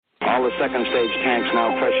All the second stage tanks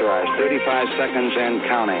now pressurized. 35 seconds and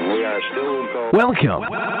counting. We are still going. Welcome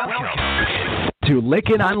to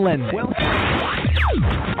Lickin' on Lending.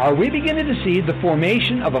 Are we beginning to see the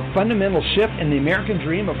formation of a fundamental shift in the American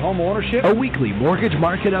dream of home ownership? A weekly mortgage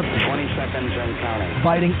market update. 20 seconds and counting.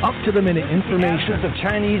 Providing up-to-the-minute information of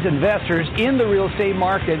Chinese investors in the real estate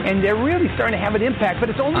market, and they're really starting to have an impact, but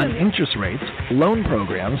it's only on interest rates, loan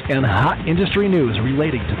programs, and hot industry news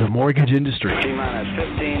relating to the mortgage industry. T-minus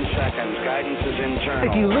 15 seconds. Guidance is internal.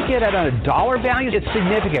 If you look at it on a dollar value, it's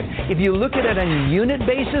significant. If you look at it on a unit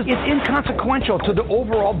basis, it's inconsequential to the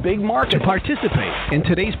overall big market. To participate in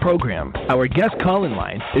today's program, our guest call-in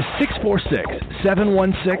line is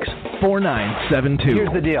 646-716-4972.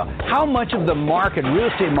 Here's the deal. How much of the market, real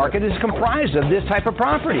estate market, is comprised of this type of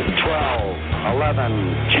property? 12,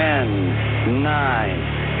 11, 10,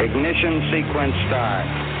 9. Ignition sequence start.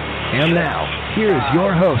 And now, here's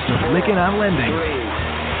your host of Lickin' on Lending, 3,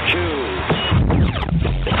 2.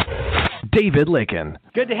 David Lickin.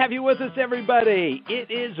 Good to have you with us, everybody. It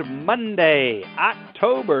is Monday,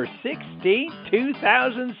 October 16,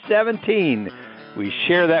 2017. We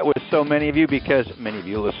share that with so many of you because many of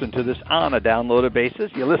you listen to this on a downloaded basis.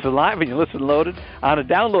 You listen live and you listen loaded on a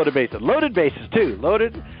downloaded basis. Loaded basis, too.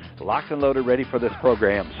 Loaded, locked and loaded, ready for this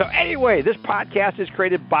program. So anyway, this podcast is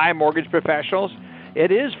created by mortgage professionals.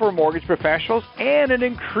 It is for mortgage professionals, and an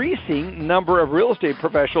increasing number of real estate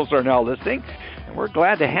professionals are now listening. And we're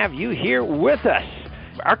glad to have you here with us.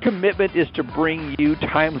 Our commitment is to bring you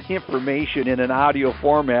timely information in an audio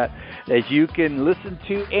format that you can listen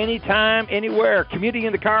to anytime, anywhere, commuting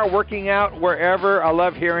in the car, working out, wherever. I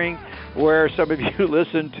love hearing where some of you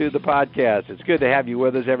listen to the podcast. It's good to have you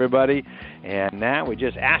with us, everybody. And now we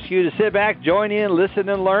just ask you to sit back, join in, listen,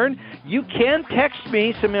 and learn. You can text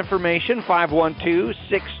me some information,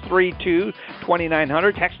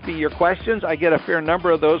 512-632-2900. Text me your questions. I get a fair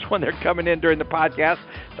number of those when they're coming in during the podcast.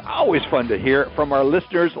 It's always fun to hear from our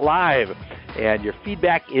listeners live, and your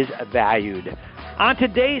feedback is valued. On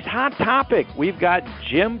today's hot topic, we've got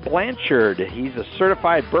Jim Blanchard. He's a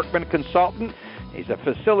certified Birkman consultant. He's a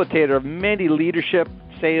facilitator of many leadership,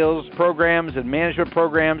 sales programs, and management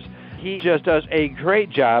programs. He just does a great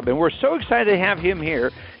job, and we're so excited to have him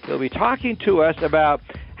here. He'll be talking to us about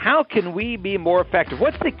how can we be more effective.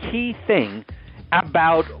 What's the key thing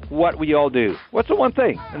about what we all do? What's the one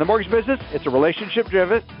thing? In the mortgage business, it's a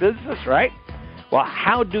relationship-driven business, right? Well,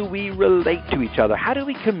 how do we relate to each other? How do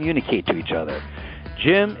we communicate to each other?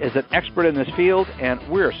 Jim is an expert in this field, and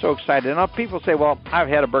we're so excited. And people say, well, I've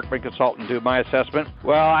had a Birkman consultant do my assessment.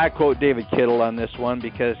 Well, I quote David Kittle on this one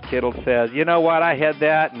because Kittle says, you know what, I had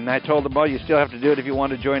that, and I told him, well, you still have to do it if you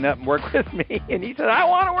want to join up and work with me. And he said, I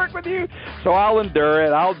want to work with you, so I'll endure it.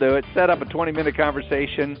 I'll do it. Set up a 20-minute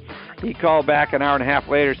conversation. He called back an hour and a half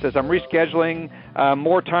later, says, I'm rescheduling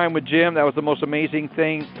more time with Jim. That was the most amazing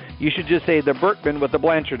thing. You should just say the Birkman with the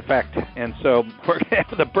Blanchard effect. And so we're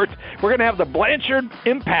going to have the Blanchard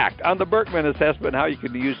impact on the Birkman assessment and how you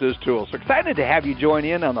can use those tools. So excited to have you join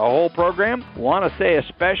in on the whole program. Want to say a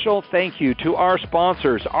special thank you to our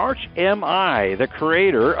sponsors, ArchMI, the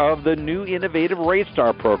creator of the new innovative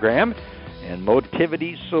RateStar program, and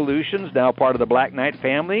Motivity Solutions, now part of the Black Knight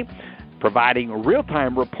family, providing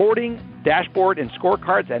real-time reporting, dashboard, and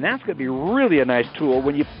scorecards, and that's going to be really a nice tool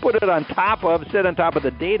when you put it sit on top of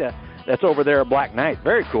the data that's over there at Black Knight.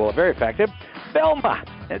 Very cool, very effective. Velma,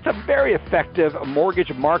 it's a very effective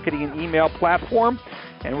mortgage marketing and email platform,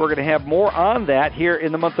 and we're going to have more on that here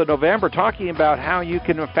in the month of November, talking about how you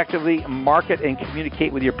can effectively market and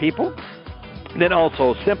communicate with your people. And then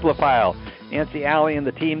also Simplifile. Nancy Alley and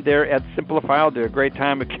the team there at Simplifile did a great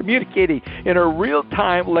time of communicating in a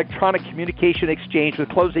real-time electronic communication exchange with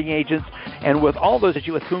closing agents and with all those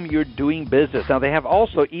with whom you're doing business. Now, they have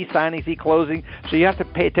also e-signings, e-closing, so you have to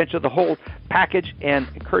pay attention to the whole package and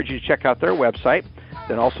encourage you to check out their website.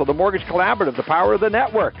 Then also the Mortgage Collaborative, the power of the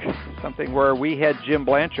network, something where we had Jim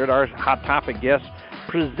Blanchard, our hot topic guest,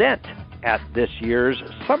 present at this year's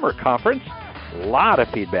summer conference. A lot of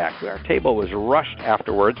feedback. Our table was rushed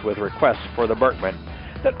afterwards with requests for the Birkman.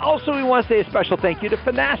 Then also we want to say a special thank you to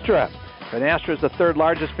Finastra. Finastra is the third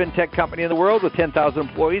largest fintech company in the world with 10,000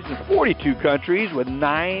 employees in 42 countries with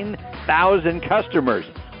 9,000 customers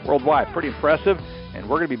worldwide. Pretty impressive. And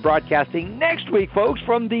we're going to be broadcasting next week, folks,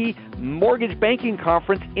 from the Mortgage Banking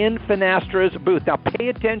Conference in Finastra's booth. Now pay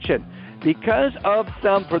attention. Because of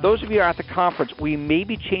for those of you who are at the conference, we may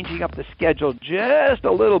be changing up the schedule just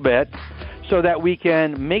a little bit so that we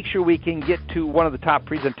can make sure we can get to one of the top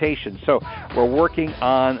presentations. So we're working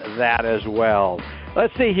on that as well.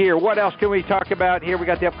 Let's see here. What else can we talk about here? We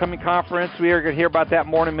got the upcoming conference. We are going to hear about that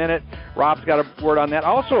more in a minute. Rob's got a word on that.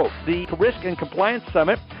 Also, the Risk and Compliance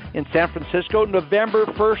Summit in San Francisco, November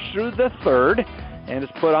 1st through the 3rd. And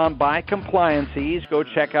it's put on by Compliances. Go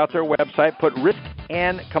check out their website. Put Risk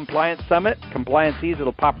and Compliance Summit, Compliances.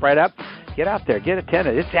 It'll pop right up. Get out there. Get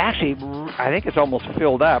attended. It's actually, I think it's almost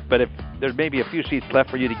filled up, but if there's maybe a few seats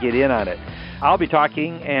left for you to get in on it. I'll be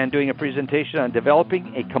talking and doing a presentation on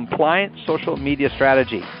developing a compliant social media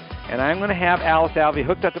strategy. And I'm going to have Alice Alvey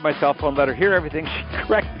hooked up to my cell phone, let her hear everything. She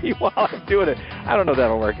correct me while I'm doing it. I don't know if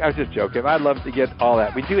that'll work. I was just joking. I'd love to get all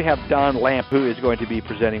that. We do have Don Lamp, who is going to be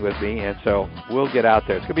presenting with me, and so we'll get out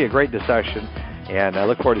there. It's going to be a great discussion, and I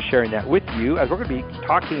look forward to sharing that with you, as we're going to be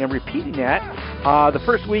talking and repeating that the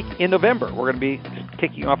first week in November. We're going to be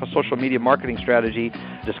kicking off a social media marketing strategy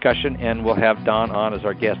discussion, and we'll have Don on as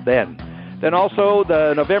our guest then. Then also,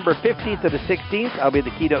 the November 15th to the 16th, I'll be the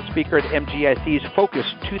keynote speaker at MGIC's Focus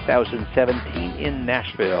 2017 in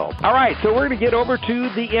Nashville. All right, so we're going to get over to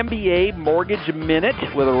the MBA Mortgage Minute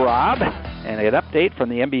with Rob and an update from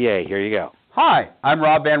the MBA. Here you go. Hi, I'm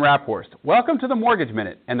Rob Van Raphorst. Welcome to the Mortgage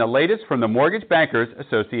Minute and the latest from the Mortgage Bankers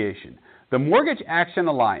Association. The Mortgage Action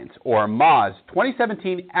Alliance, or MA's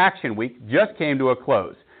 2017 Action Week just came to a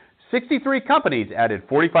close. 63 companies added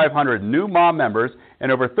 4,500 new MA members, and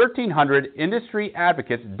over 1,300 industry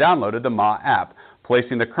advocates downloaded the MA app,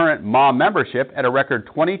 placing the current MA membership at a record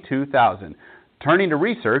 22,000. Turning to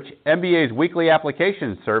research, MBA's weekly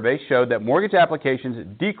applications survey showed that mortgage applications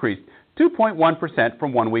decreased 2.1%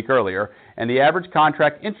 from 1 week earlier, and the average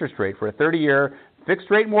contract interest rate for a 30-year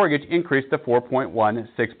fixed-rate mortgage increased to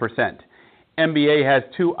 4.16%. MBA has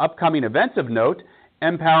two upcoming events of note: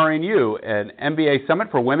 Empowering You, an MBA Summit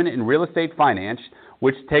for Women in Real Estate Finance,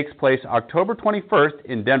 which takes place October 21st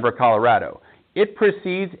in Denver, Colorado. It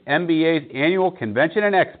precedes MBA's annual convention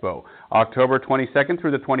and expo, October 22nd through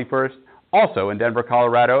the 21st, also in Denver,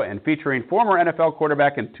 Colorado, and featuring former NFL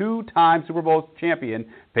quarterback and two-time Super Bowl champion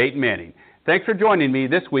Peyton Manning. Thanks for joining me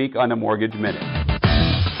this week on the Mortgage Minute.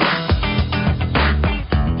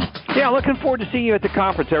 Yeah, looking forward to seeing you at the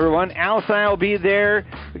conference, everyone. Alice and I will be there.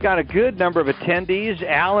 We've got a good number of attendees.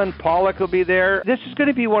 Alan Pollack will be there. This is going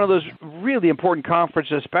to be one of those really important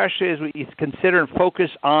conferences, especially as we consider and focus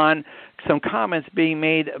on some comments being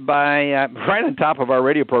made by, right on top of our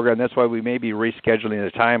radio program. That's why we may be rescheduling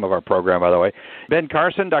the time of our program, by the way. Ben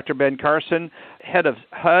Carson, Dr. Ben Carson, head of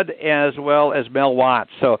HUD, as well as Mel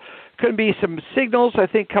Watts. So could be some signals, I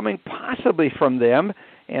think, coming possibly from them.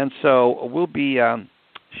 And so we'll be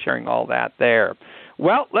sharing all that there.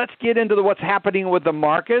 Well, let's get into what's happening with the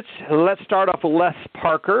markets. Let's start off with Les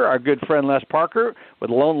Parker, our good friend Les Parker, with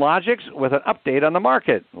Loan Logics, with an update on the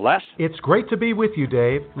market. Les? It's great to be with you,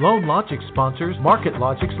 Dave. Loan Logics sponsors Market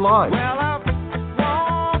Logics Live.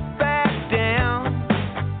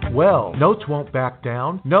 Well, notes won't back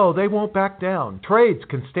down. No, they won't back down. Trades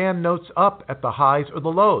can stand notes up at the highs or the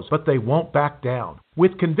lows, but they won't back down.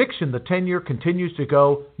 With conviction, the 10-year continues to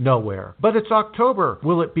go nowhere. But it's October.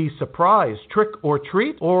 Will it be surprise, trick or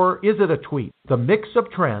treat, or is it a tweet? The mix of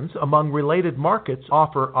trends among related markets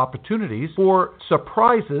offer opportunities for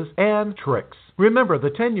surprises and tricks. Remember,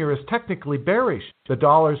 the 10-year is technically bearish. The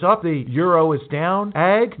dollar's up, the euro is down.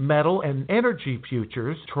 Ag, metal, and energy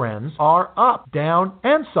futures trends are up, down,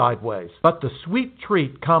 and sideways. But the sweet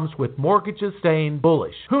treat comes with mortgages staying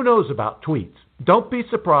bullish. Who knows about tweets? Don't be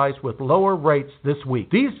surprised with lower rates this week.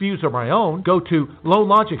 These views are my own. Go to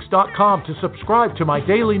loanlogics.com to subscribe to my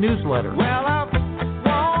daily newsletter.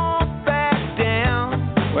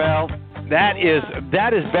 Well, that is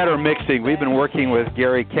better mixing. We've been working with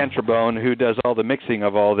Gary Kentrabone, who does all the mixing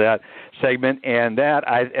of all that segment, and that,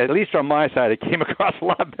 at least on my side, it came across a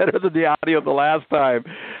lot better than the audio the last time.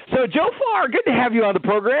 So, Joe Farr, good to have you on the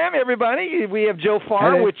program, everybody. We have Joe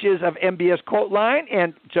Farr, which is of MBS Quote Line,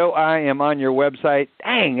 and Joe, I am on your website.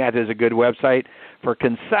 Dang, that is a good website for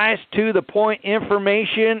concise, to-the-point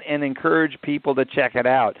information, and encourage people to check it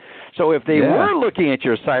out. So, if they were looking at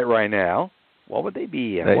your site right now, what would they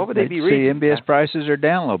be? What would they be reading? See, MBS prices are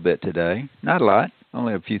down a little bit today. Not a lot,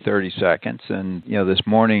 only a few 30 seconds. And, this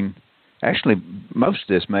morning, actually, most of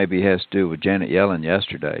this maybe has to do with Janet Yellen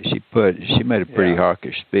yesterday. She made a pretty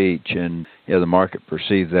hawkish speech, and the market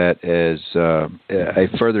perceived that as a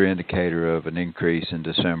further indicator of an increase in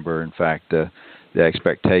December. In fact, the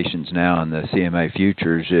expectations now in the CMA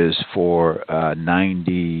futures is for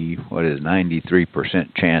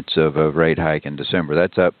 93% chance of a rate hike in December.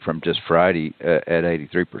 That's up from just Friday at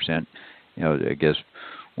 83%. I guess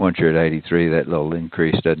once you're at 83, that little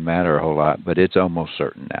increase doesn't matter a whole lot, but it's almost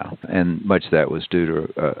certain now. And much of that was due to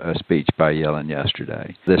a speech by Yellen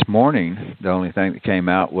yesterday. This morning, the only thing that came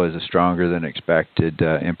out was a stronger than expected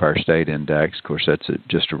Empire State Index. Of course, that's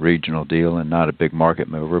just a regional deal and not a big market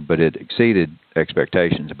mover, but it exceeded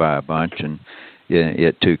expectations by a bunch, and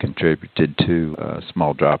it too contributed to a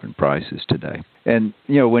small drop in prices today. And,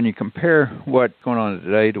 when you compare what's going on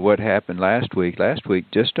today to what happened last week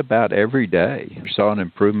just about every day we saw an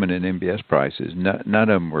improvement in MBS prices. None of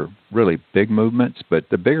them were really big movements, but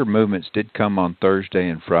the bigger movements did come on Thursday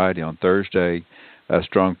and Friday. On Thursday, a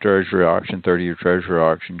strong Treasury auction, 30-year Treasury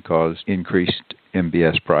auction, caused increased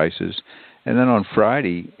MBS prices. And then on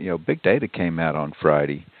Friday, big data came out on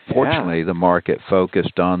Friday. Fortunately, the market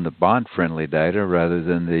focused on the bond-friendly data rather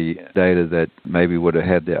than the data that maybe would have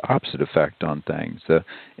had the opposite effect on things. The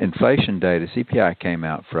inflation data, CPI, came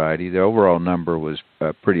out Friday. The overall number was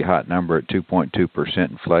a pretty hot number at 2.2%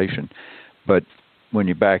 inflation. But when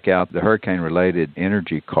you back out the hurricane-related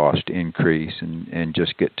energy cost increase and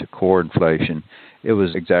just get to core inflation, it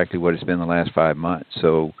was exactly what it's been the last 5 months.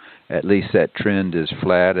 So at least that trend is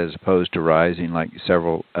flat as opposed to rising like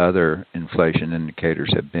several other inflation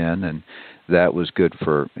indicators have been, and that was good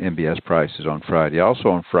for MBS prices on Friday. Also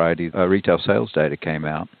on Friday, retail sales data came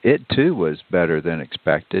out. It, too, was better than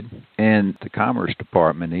expected, and the Commerce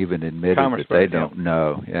Department even admitted that they don't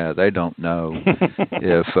know. Yeah, they don't know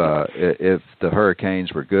if the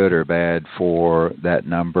hurricanes were good or bad for that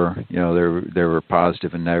number. There were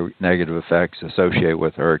positive and negative effects associated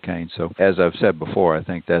with hurricanes. So as I've said before, I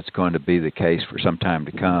think that's going to be the case for some time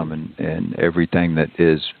to come, and everything that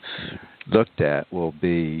is looked at will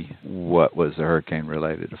be what was the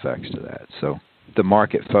hurricane-related effects to that. So the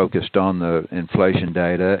market focused on the inflation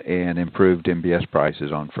data and improved MBS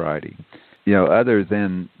prices on Friday. Other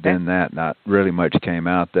than that, not really much came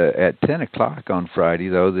out. At 10 o'clock on Friday,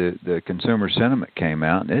 though, the consumer sentiment came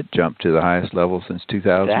out, and it jumped to the highest level since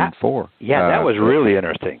 2004. That was really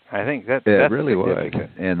interesting. I think that's really was.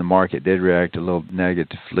 And the market did react a little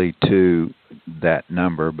negatively to that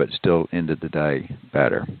number, but still ended the day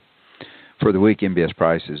better. For the week, MBS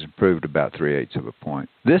prices improved about 3/8 of a point.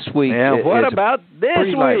 This week, what about this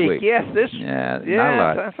week? Yes, not a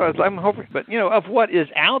lot. That's what I'm hoping. But of what is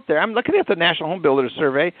out there, I'm looking at the National Home Builders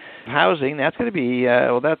Survey, housing. That's going to be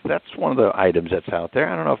that's one of the items that's out there.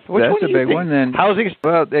 I don't know which that's one a big think? one. Then housing.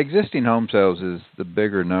 Well, the existing home sales is the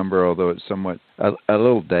bigger number, although it's somewhat a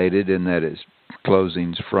little dated in that it's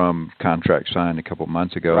closings from contracts signed a couple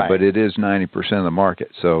months ago, right. But it is 90% of the market.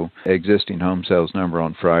 So existing home sales number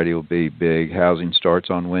on Friday will be big. Housing starts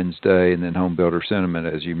on Wednesday, and then home builder sentiment,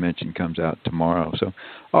 as you mentioned, comes out tomorrow. So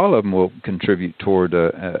all of them will contribute toward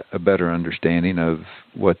a better understanding of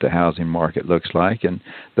what the housing market looks like. And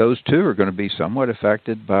those two are going to be somewhat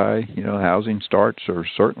affected by, housing starts are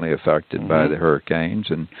certainly affected by the hurricanes,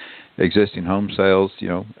 and existing home sales,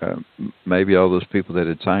 maybe all those people that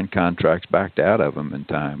had signed contracts backed out of them in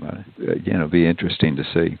time. Be interesting to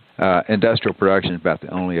see. Industrial production is about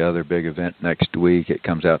the only other big event next week. It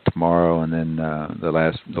comes out tomorrow, and then the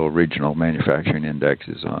last little regional manufacturing index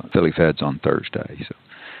is on Philly Fed's on Thursday. So.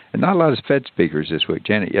 And not a lot of Fed speakers this week.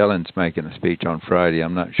 Janet Yellen's making a speech on Friday.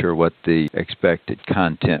 I'm not sure what the expected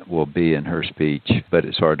content will be in her speech, but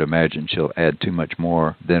it's hard to imagine she'll add too much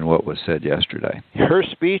more than what was said yesterday. Her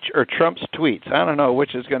speech or Trump's tweets? I don't know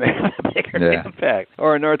which is going to have a bigger impact.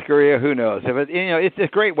 Or North Korea, who knows? It's a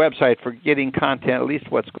great website for getting content, at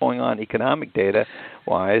least what's going on economic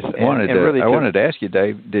data-wise. I wanted to ask you,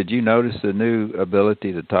 Dave, did you notice the new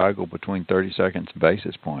ability to toggle between 30 seconds and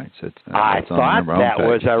basis points? I thought that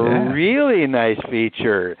was a really nice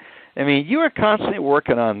feature. I mean, you were constantly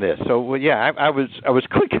working on this. So, I was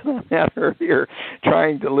clicking on that earlier,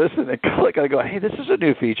 trying to listen and click. I go, hey, this is a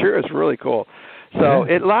new feature. It's really cool. So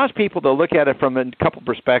it allows people to look at it from a couple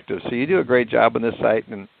perspectives. So you do a great job on this site,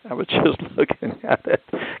 and I was just looking at it.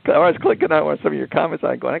 I was clicking on some of your comments.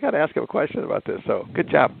 I'm going, I got to ask him a question about this. So good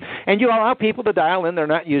job. And you allow people to dial in. They're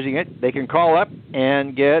not using it. They can call up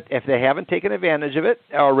and get, if they haven't taken advantage of it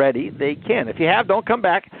already, they can. If you have, don't come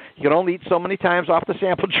back. You can only eat so many times off the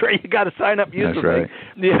sample tray. You got to sign up, use the thing.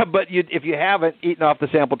 Yeah, but if you haven't eaten off the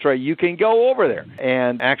sample tray, you can go over there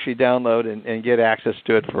and actually download and get access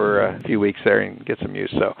to it for a few weeks there and get some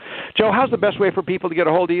use. So, Joe, how's the best way for people to get a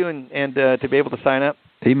hold of you and to be able to sign up?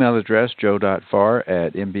 Email address,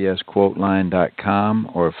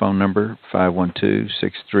 joe.farr@mbsquoteline.com, or phone number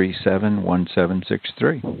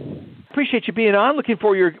 512-637-1763. Appreciate you being on. Looking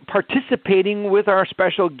forward to your participating with our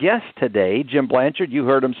special guest today, Jim Blanchard. You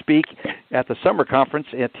heard him speak at the summer conference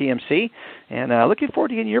at TMC, and looking forward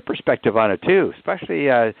to getting your perspective on it, too, especially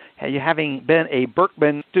you having been a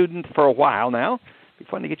Birkman student for a while now. It'd be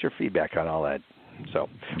fun to get your feedback on all that. So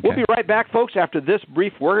We'll be right back, folks, after this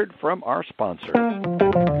brief word from our sponsor.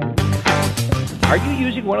 Are you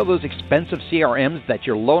using one of those expensive CRMs that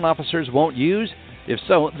your loan officers won't use? If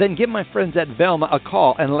so, then give my friends at Velma a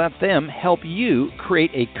call and let them help you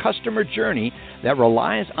create a customer journey that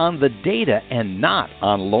relies on the data and not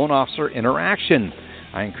on loan officer interaction.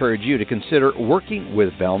 I encourage you to consider working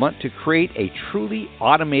with Velma to create a truly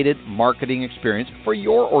automated marketing experience for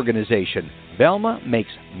your organization. Velma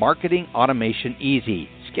makes marketing automation easy.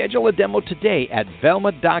 Schedule a demo today at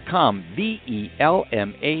velma.com,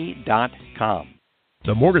 VELMA.com.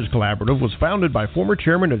 The Mortgage Collaborative was founded by former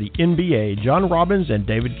chairman of the NBA, John Robbins and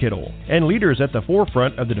David Kittle, and leaders at the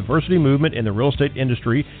forefront of the diversity movement in the real estate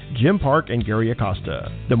industry, Jim Park and Gary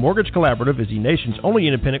Acosta. The Mortgage Collaborative is the nation's only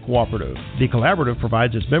independent cooperative. The collaborative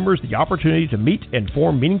provides its members the opportunity to meet and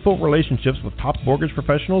form meaningful relationships with top mortgage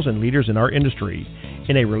professionals and leaders in our industry.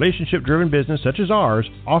 In a relationship-driven business such as ours,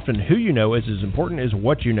 often who you know is as important as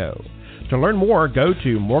what you know. To learn more, go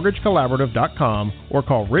to mortgagecollaborative.com or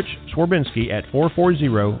call Rich Swerbinsky at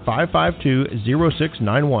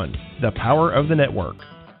 440-552-0691. The power of the network.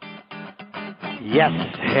 Yes,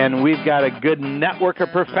 and we've got a good network of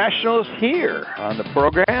professionals here on the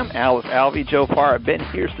program. Alice Alvey, Joe Farr have been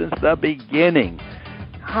here since the beginning.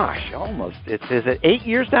 Gosh, almost. Is it 8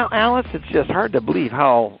 years now, Alice? It's just hard to believe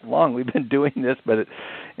how long we've been doing this, but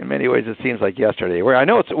in many ways it seems like yesterday.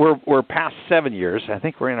 We're past 7 years. I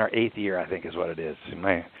think we're in our 8th year, I think is what it is. Am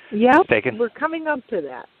I mistaken? We're coming up to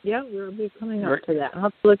that. Yeah, we'll be coming up to that. I'll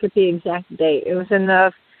have to look at the exact date. It was in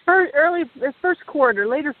the later first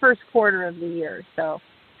quarter of the year. So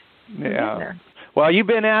yeah. Well, you've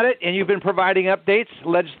been at it, and you've been providing updates,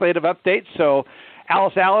 legislative updates. So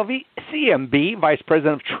Alice Alvey, CMB, Vice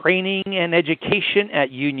President of Training and Education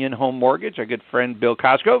at Union Home Mortgage, our good friend Bill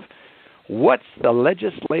Cosgrove. What's the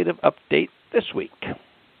legislative update this week?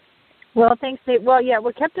 Well, thanks, Dave. Well, yeah,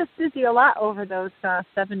 what kept us busy a lot over those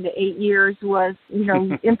 7 to 8 years was,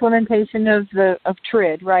 implementation of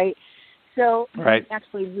TRID, right? So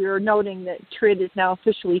actually we were noting that TRID is now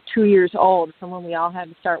officially 2 years old from when we all had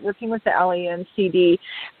to start working with the LENCD.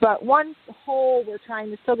 But one hole we're trying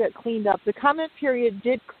to still get cleaned up. The comment period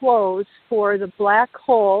did close for the black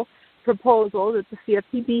hole proposal that the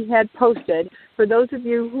CFPB had posted. For those of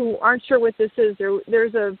you who aren't sure what this is,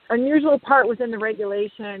 there's an unusual part within the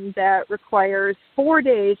regulation that requires 4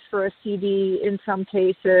 days for a CD in some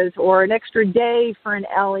cases, or an extra day for an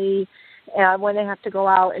LE when they have to go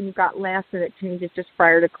out, and you've got last-minute changes just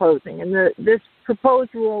prior to closing. And this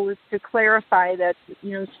proposed rule is to clarify that,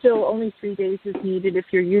 still only 3 days is needed if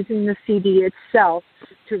you're using the CD itself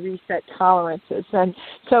to reset tolerances. And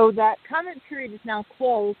so that comment period is now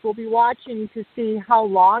closed. We'll be watching to see how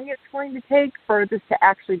long it's going to take for this to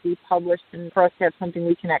actually be published and for us to have something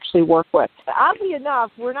we can actually work with. Oddly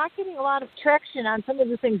enough, we're not getting a lot of traction on some of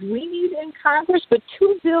the things we need in Congress, but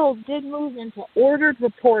 2 bills did move into ordered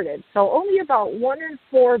reported. So only about 1 in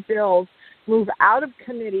 4 bills move out of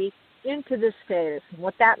committee into this status. And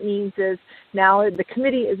what that means is now the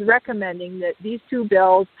committee is recommending that these 2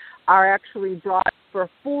 bills are actually brought for a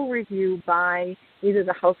full review by either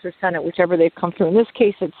the House or Senate, whichever they've come through. In this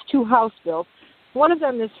case, it's 2 House bills. One of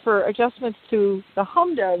them is for adjustments to the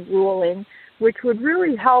HMDA ruling, which would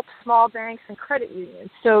really help small banks and credit unions.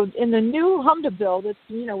 So in the new HMDA bill,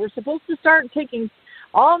 we're supposed to start taking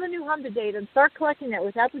all the new HMDA data and start collecting that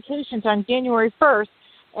with applications on January 1st.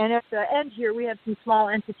 And at the end here, we have some small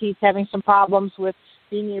entities having some problems with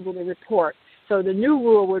being able to report. So the new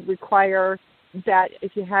rule would require that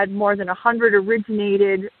if you had more than 100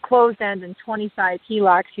 originated, closed-end, and 25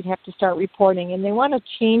 HELOCs, you'd have to start reporting. And they want to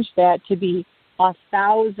change that to be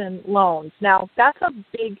 1,000 loans. Now, that's a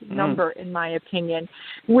big number, in my opinion.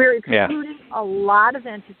 We're excluding a lot of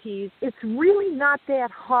entities. It's really not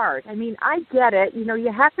that hard. I mean, I get it. You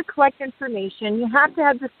have to collect information. You have to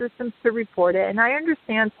have the systems to report it. And I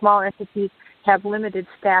understand small entities have limited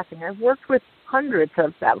staffing. I've worked with hundreds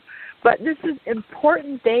of them. But this is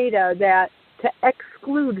important data that to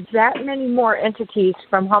exclude that many more entities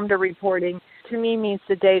from HMDA reporting to me means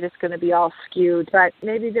the data is going to be all skewed. But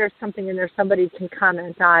maybe there's something in there somebody can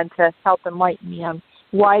comment on to help enlighten me on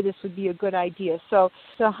why this would be a good idea. So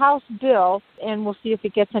the House bill, and we'll see if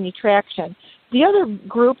it gets any traction. The other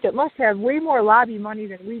group that must have way more lobby money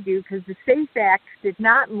than we do, because the SAFE Act did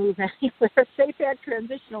not move anywhere. SAFE Act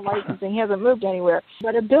transitional licensing hasn't moved anywhere.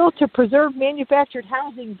 But a bill to preserve manufactured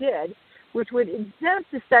housing did, which would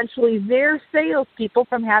exempt essentially their salespeople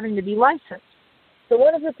from having to be licensed. So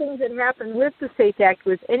one of the things that happened with the SAFE Act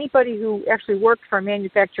was anybody who actually worked for a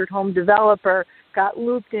manufactured home developer got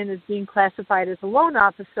looped in as being classified as a loan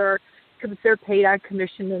officer because they're paid on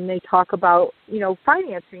commission and they talk about,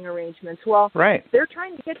 financing arrangements. Well, they're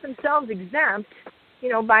trying to get themselves exempt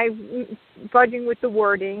by fudging with the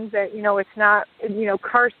wording that, it's not,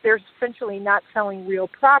 cars, they're essentially not selling real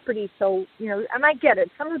property. So, and I get it.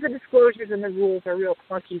 Some of the disclosures and the rules are real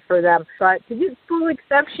clunky for them. But to do full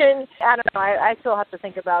exception, I don't know. I still have to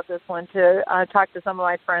think about this one to talk to some of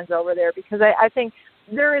my friends over there, because I think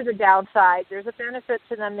there is a downside. There's a benefit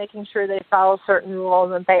to them making sure they follow certain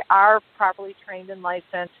rules and they are properly trained and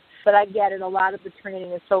licensed. But I get it. A lot of the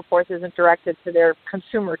training and so forth isn't directed to their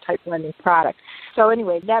consumer-type lending product. So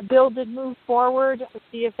anyway, that bill did move forward. We'll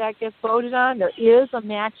see if that gets voted on. There is a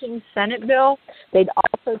matching Senate bill. They'd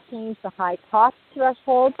also changed the high cost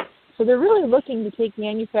threshold. So they're really looking to take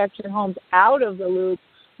manufactured homes out of the loop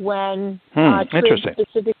when TRID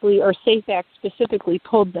specifically or SAFE Act specifically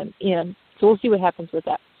pulled them in. So we'll see what happens with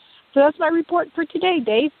that. So that's my report for today,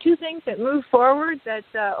 Dave. 2 things that move forward that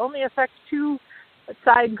only affect 2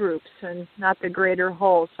 side groups and not the greater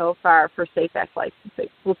whole so far for SAFE Act licensing.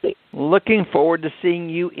 We'll see. Looking forward to seeing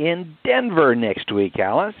you in Denver next week,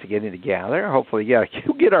 Alice, getting together. Hopefully, you'll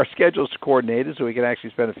get our schedules coordinated so we can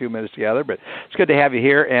actually spend a few minutes together. But it's good to have you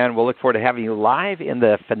here, and we'll look forward to having you live in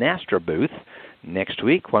the Finastra booth next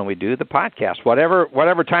week when we do the podcast,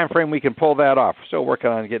 whatever time frame we can pull that off. We're still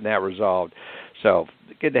working on getting that resolved. So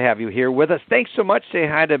good to have you here with us. Thanks so much. Say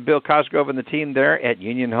hi to Bill Cosgrove and the team there at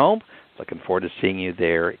Union Home. Looking forward to seeing you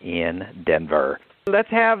there in Denver. Let's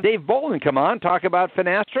have Dave Bolin come on, talk about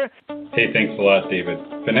Finastra. Hey, thanks a lot, David.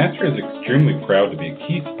 Finastra is extremely proud to be a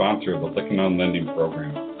key sponsor of the Lykken on Lending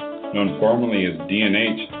program. Known formally as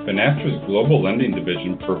D&H, Finastra's global lending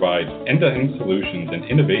division provides end-to-end solutions and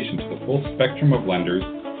innovation to the full spectrum of lenders,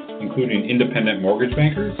 including independent mortgage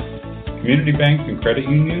bankers, community banks and credit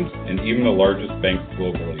unions, and even the largest banks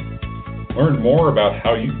globally. Learn more about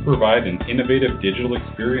how you can provide an innovative digital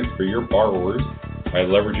experience for your borrowers by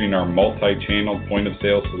leveraging our multi-channel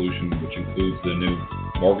point-of-sale solution, which includes the new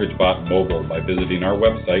MortgageBot Mobile, by visiting our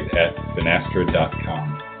website at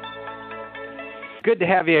finastra.com. Good to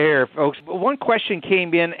have you here, folks. One question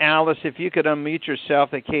came in, Alice, if you could unmute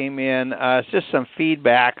yourself, that came in. It's just some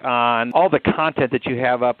feedback on all the content that you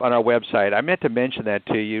have up on our website. I meant to mention that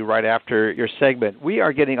to you right after your segment. We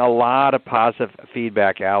are getting a lot of positive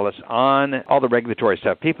feedback, Alice, on all the regulatory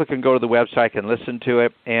stuff. People can go to the website and listen to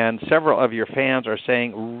it, and several of your fans are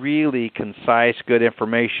saying really concise, good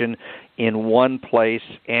information in one place,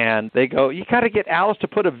 and they go, you got to get Alice to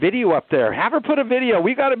put a video up there. Have her put a video.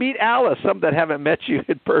 We got to meet Alice. Some that haven't met you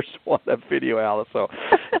in person want a video, Alice. So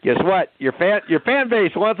guess what? Your fan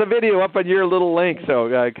base wants a video up on your little link.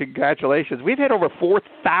 So congratulations. We've had over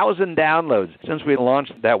 4,000 downloads since we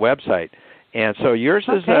launched that website, and so yours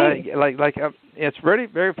is it's very,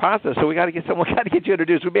 very positive. So we got to get you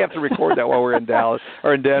introduced. We may have to record that while we're in Dallas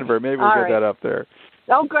or in Denver. Maybe we'll get that up there.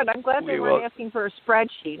 Oh, good. I'm glad they weren't asking for a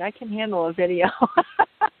spreadsheet. I can handle a video.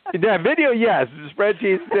 Yeah, video, yes.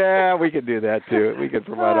 Spreadsheets, yeah, we can do that too. We can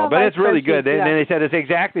provide all. But it's really good. Yeah. And they said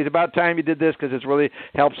it's about time you did this because it really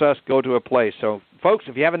helps us go to a place. So, folks,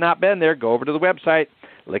 if you have not been there, go over to the website,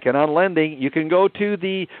 Lykken on Lending. You can go to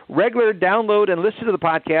the regular download and listen to the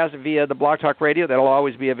podcast via the Blog Talk Radio. That'll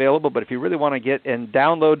always be available. But if you really want to get and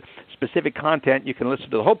download specific content, you can listen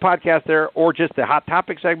to the whole podcast there, or just the Hot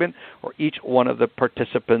Topic segment, or each one of the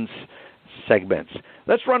participants' segments.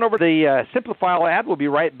 Let's run over the Simplifile ad. We'll be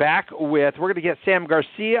right back we're going to get Sam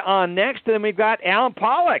Garcia on next, and then we've got Alan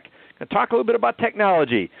Pollack going to talk a little bit about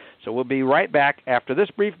technology. So we'll be right back after this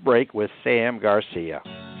brief break with Sam Garcia.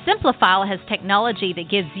 Simplifile has technology that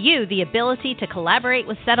gives you the ability to collaborate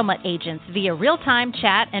with settlement agents via real-time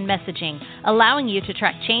chat and messaging, allowing you to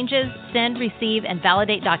track changes, send, receive, and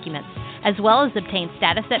validate documents, as well as obtain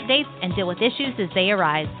status updates and deal with issues as they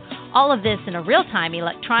arise. All of this in a real-time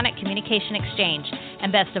electronic communication exchange.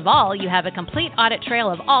 And best of all, you have a complete audit trail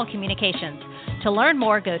of all communications. To learn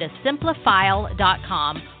more, go to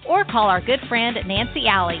simplifile.com or call our good friend Nancy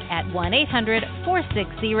Alley at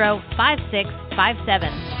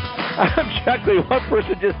 1-800-460-5657. I'm chuckling. One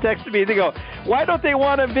person just texted me. They go, why don't they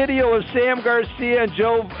want a video of Sam Garcia and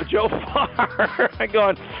Joe Farr? I'm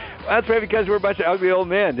going, well, that's right, because we're a bunch of ugly old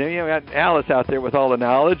men. Then you got Alice out there with all the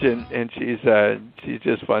knowledge, and she's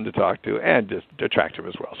just fun to talk to and just attractive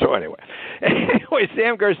as well. So anyway,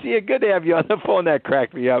 Sam Garcia, good to have you on the phone. That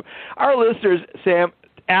cracked me up. Our listeners, Sam,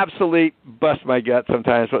 absolutely bust my gut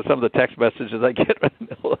sometimes with some of the text messages I get in the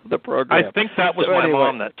middle of the program. I think that was my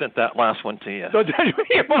mom that sent that last one to you. So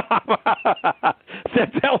your mom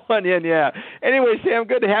sent that one in, yeah. Anyway, Sam,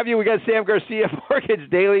 good to have you. We got Sam Garcia, Mortgage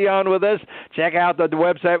Daily, on with us. Check out the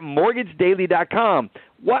website, mortgagedaily.com.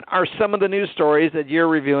 What are some of the news stories that you're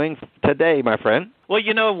reviewing today, my friend? Well,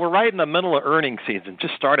 we're right in the middle of earnings season,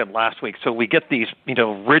 just started last week, so we get these,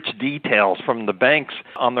 rich details from the banks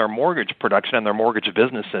on their mortgage production and their mortgage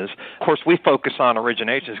businesses. Of course, we focus on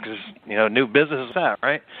originations because, new business is that,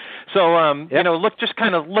 right? So, just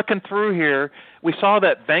kind of looking through here, we saw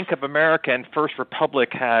that Bank of America and First Republic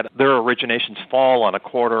had their originations fall on a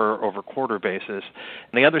quarter-over-quarter basis.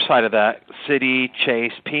 And the other side of that, Citi,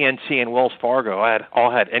 Chase, PNC, and Wells Fargo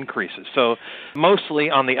all had increases. So mostly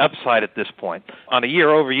on the upside at this point. On a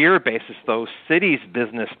year-over-year basis, though, Citi's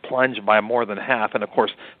business plunged by more than half. And, of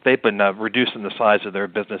course, they've been reducing the size of their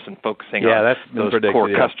business and focusing on those core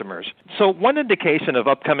customers. So one indication of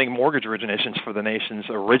upcoming mortgage originations for the nation's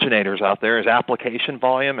originators out there is application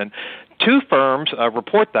volume. And two firms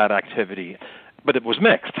report that activity, but it was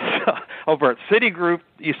mixed. Over at Citigroup,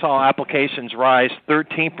 you saw applications rise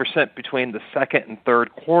 13% between the second and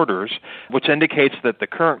third quarters, which indicates that the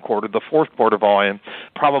current quarter, the fourth quarter volume,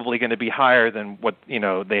 probably going to be higher than what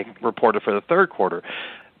they reported for the third quarter.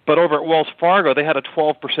 But over at Wells Fargo, they had a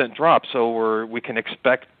 12% drop, so we can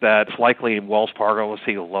expect that it's likely Wells Fargo will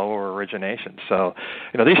see lower originations. So,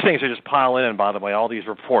 these things are just piling in, by the way, all these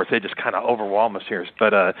reports. They just kind of overwhelm us here.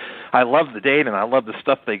 But I love the data, and I love the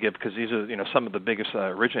stuff they give because these are, some of the biggest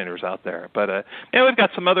originators out there. But, we've got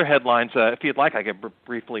some other headlines. If you'd like, I could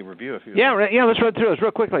briefly review a few. Yeah, let's run through those real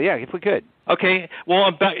quickly, if we could. Okay.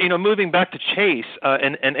 Well, moving back to Chase,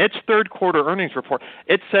 and its third quarter earnings report,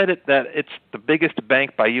 it said that it's the biggest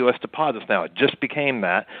bank by U.S. deposits now. It just became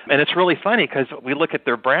that. And it's really funny because we look at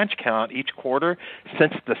their branch count each quarter.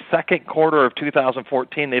 Since the second quarter of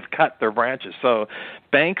 2014, they've cut their branches. So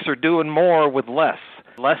banks are doing more with less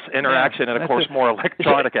interaction and, of course, more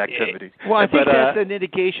electronic activity. Well, I think that's an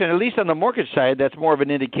indication, at least on the mortgage side, that's more of an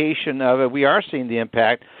indication of we are seeing the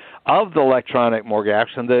impact of the electronic mortgage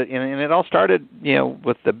apps, and it all started,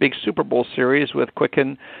 with the big Super Bowl series with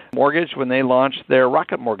Quicken Mortgage when they launched their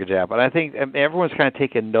Rocket Mortgage app. And I think everyone's kind of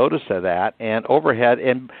taken notice of that and overhead,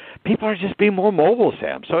 and people are just being more mobile,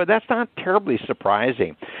 Sam. So that's not terribly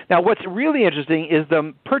surprising. Now, what's really interesting is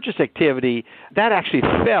the purchase activity that actually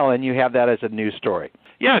fell, and you have that as a news story.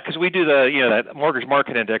 Yeah, because we do that mortgage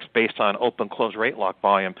market index based on open close rate lock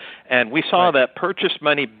volume, and we saw that purchase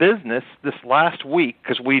money business this last week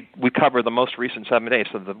because we cover the most recent 7 days,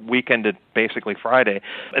 so the week ended basically Friday.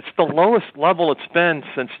 It's the lowest level it's been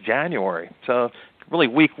since January. So really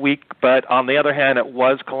weak, but on the other hand, it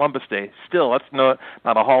was Columbus Day. Still, that's not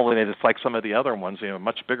a holiday. It's like some of the other ones,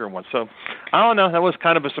 much bigger ones. So I don't know. That was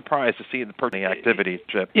kind of a surprise to see the purchasing activity,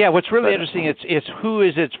 Chip. Yeah, what's really interesting, it's who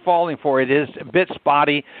is it's falling for. It is a bit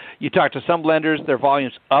spotty. You talk to some lenders, their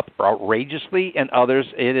volume's up outrageously, and others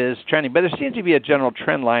it is trending. But there seems to be a general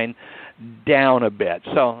trend line down a bit,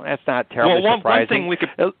 so that's not terribly surprising. One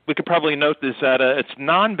thing we could probably note is that it's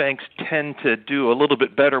non-banks tend to do a little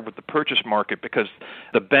bit better with the purchase market because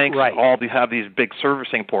the banks all have these big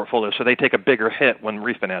servicing portfolios, so they take a bigger hit when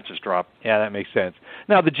refinances drop. Yeah, that makes sense.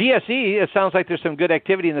 Now, the GSE, it sounds like there's some good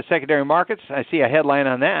activity in the secondary markets. I see a headline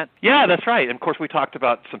on that. Yeah, that's right. And, of course, we talked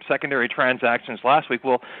about some secondary transactions last week.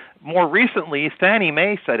 Well, more recently, Fannie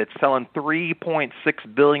Mae said it's selling $3.6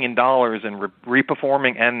 billion in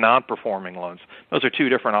reperforming and non-performing loans. Those are two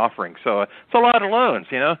different offerings. So it's a lot of loans,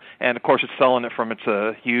 and, of course, it's selling it from its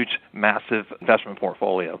huge, massive investment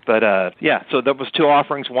portfolio. But, so there was two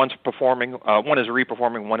offerings. One's performing, one is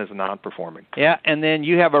reperforming, one is non-performing. Yeah, and then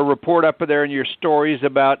you have a report up there in your stories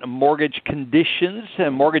about mortgage conditions,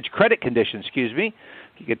 mortgage credit conditions,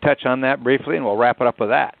 You could touch on that briefly, and we'll wrap it up with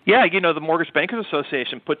that. Yeah, the Mortgage Bankers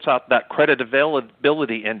Association puts out that credit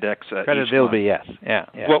availability index. Credit availability, yes. Yeah.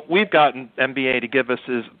 What we've gotten MBA to give us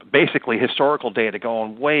is basically historical data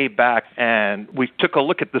going way back, and we took a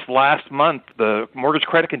look at this last month. The mortgage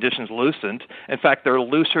credit conditions loosened. In fact, they're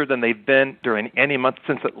looser than they've been during any month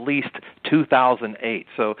since at least 2008.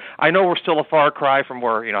 So I know we're still a far cry from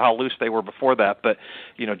where, how loose they were before that, but,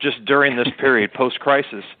 just during this period,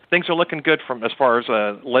 post-crisis, things are looking good as far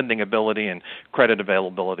as lending ability and credit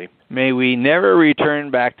availability. May we never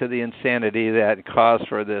return back to the insanity that caused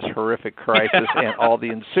for this horrific crisis and all the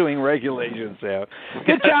ensuing regulations.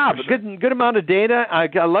 Good job. Good amount of data. I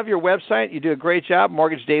love your website. You do a great job,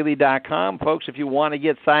 mortgagedaily.com. Folks, if you want to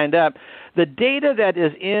get signed up, the data that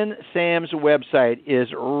is in Sam's website is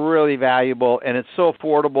really valuable, and it's so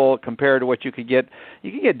affordable compared to what you could get.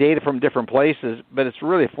 You can get data from different places, but it's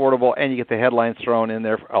really affordable, and you get the headlines thrown in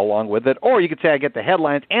there a along with it. Or you could say I get the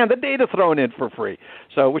headlines and the data thrown in for free.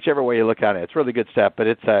 So whichever way you look at it, it's really good stuff. But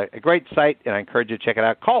it's a great site, and I encourage you to check it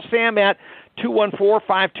out. Call Sam at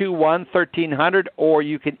 214-521-1300, or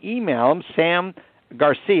you can email him, Sam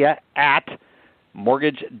Garcia at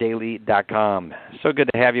mortgagedaily.com. So good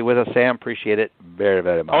to have you with us, Sam. Appreciate it very,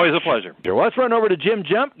 very much. Always a pleasure. Well, let's run over to Jim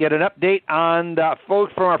Jump, get an update on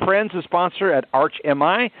folks from our friends and sponsor at Arch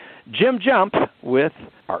MI. Jim Jump with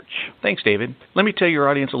Arch. Thanks, David. Let me tell your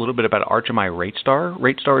audience a little bit about Arch MI RateStar.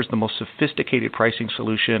 RateStar is the most sophisticated pricing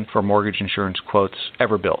solution for mortgage insurance quotes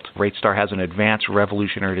ever built. RateStar has an advanced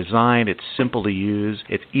revolutionary design. It's simple to use,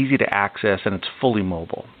 it's easy to access, and it's fully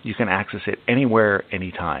mobile. You can access it anywhere,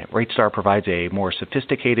 anytime. RateStar provides a more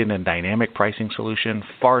sophisticated and dynamic pricing solution,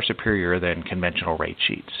 far superior than conventional rate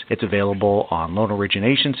sheets. It's available on loan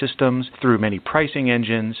origination systems, through many pricing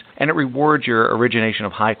engines, and it rewards your origination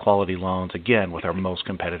of high-quality loans, again, with our most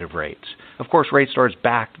competitive rates. Of course, RateStar is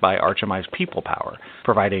backed by Arch MI's people power,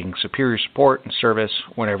 providing superior support and service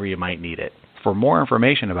whenever you might need it. For more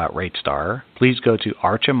information about RateStar, please go to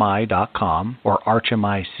archmi.com or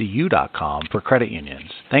archmicu.com for credit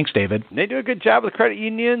unions. Thanks, David. They do a good job with credit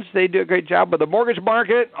unions. They do a great job with the mortgage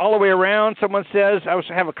market all the way around. Someone says, I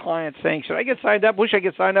also have a client saying, should I get signed up? Wish I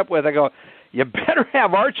get signed up with. I go, you better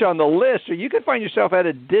have Arch on the list, or you could find yourself at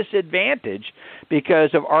a disadvantage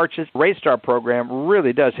because of Arch's RateStar program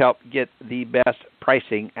really does help get the best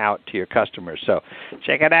pricing out to your customers. So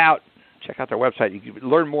check it out. Check out their website. You can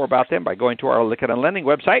learn more about them by going to our Lykken on Lending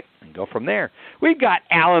website and go from there. We've got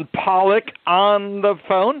Alan Pollock on the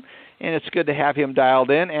phone, and it's good to have him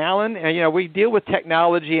dialed in. Alan, we deal with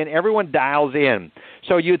technology, and everyone dials in.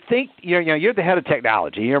 So you'd think, you're the head of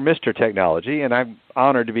technology. You're Mr. Technology, and I'm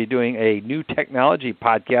honored to be doing a new technology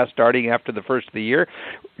podcast starting after the first of the year,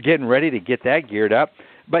 getting ready to get that geared up.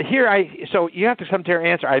 But so you have to come to your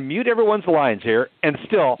answer. I mute everyone's lines here, and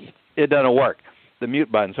still it doesn't work. The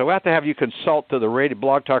mute button. So we'll have to have you consult to the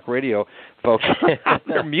Blog Talk Radio folks.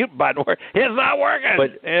 Their mute button it's not working.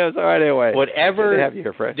 But so anyway, whatever, good to have you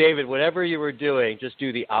here, Fred. David, whatever you were doing, just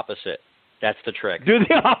do the opposite. That's the trick. Do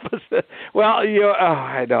the opposite. Well,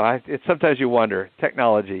 I know. Sometimes you wonder.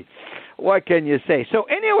 Technology. What can you say? So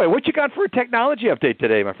anyway, what you got for a technology update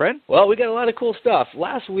today, my friend? Well, we got a lot of cool stuff.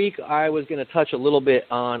 Last week, I was going to touch a little bit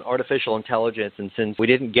on artificial intelligence, and since we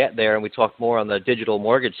didn't get there and we talked more on the digital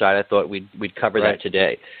mortgage side, I thought we'd cover that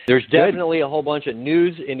today. There's definitely a whole bunch of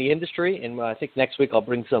news in the industry, and I think next week I'll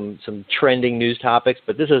bring some trending news topics,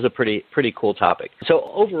 but this is a pretty cool topic.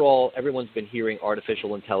 So overall, everyone's been hearing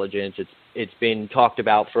artificial intelligence. It's been talked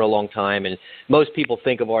about for a long time, and most people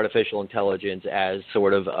think of artificial intelligence as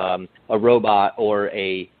sort of a robot or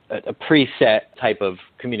a preset type of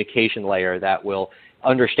communication layer that will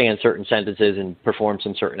understand certain sentences and perform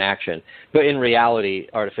some certain action. But in reality,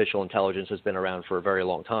 artificial intelligence has been around for a very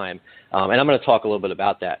long time, and I'm going to talk a little bit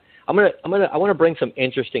about that. I want to bring some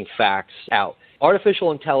interesting facts out.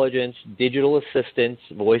 Artificial intelligence, digital assistants,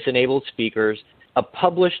 voice-enabled speakers. A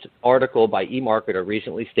published article by eMarketer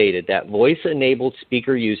recently stated that voice-enabled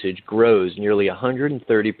speaker usage grows nearly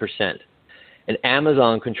 130%, and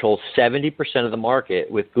Amazon controls 70% of the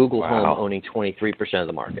market, with Google Home owning 23% of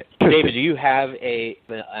the market. David, do you have an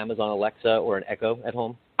Amazon Alexa or an Echo at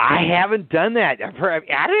home? I haven't done that.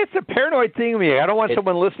 It's a paranoid thing to me. I don't want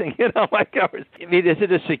someone listening in on my covers. I mean, is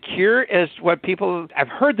it as secure as what people... I've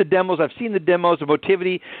heard the demos. I've seen the demos of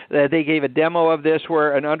Motivity. They gave a demo of this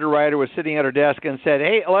where an underwriter was sitting at her desk and said,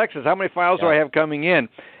 hey, Alexis, how many files do I have coming in?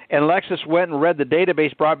 And Alexis went and read the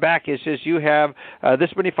database, brought back. It says you have this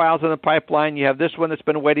many files in the pipeline. You have this one that's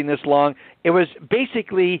been waiting this long. It was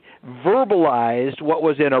basically verbalized what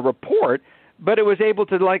was in a report, but it was able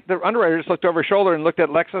to, like, the underwriter just looked over her shoulder and looked at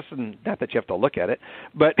Lexus, and not that you have to look at it,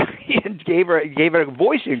 but he gave it a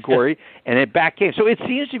voice inquiry, and it back came. So it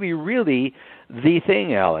seems to be really the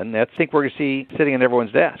thing, Alan. I think we're going to see sitting on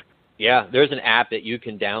everyone's desk. Yeah, there's an app that you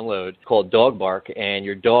can download called Dog Bark, and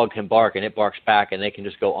your dog can bark, and it barks back, and they can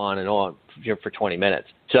just go on and on for 20 minutes.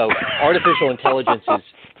 So artificial intelligence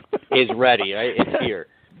is ready, right? It's here.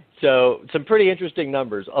 So some pretty interesting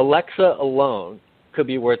numbers. Alexa alone could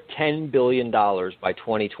be worth $10 billion by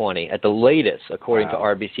 2020 at the latest, according to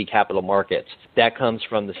RBC Capital Markets. That comes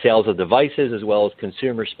from the sales of devices as well as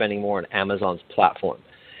consumers spending more on Amazon's platform.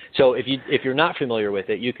 So if you're not familiar with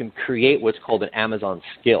it, you can create what's called an Amazon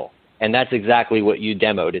skill. And that's exactly what you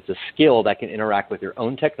demoed. It's a skill that can interact with your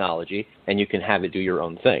own technology, and you can have it do your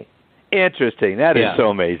own thing. Interesting. That is so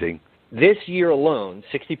amazing. This year alone,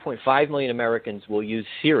 60.5 million Americans will use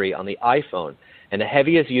Siri on the iPhone, and the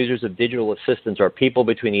heaviest users of digital assistants are people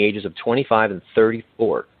between the ages of 25 and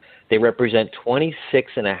 34. they represent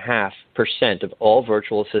 26.5% of all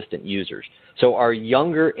virtual assistant users. So our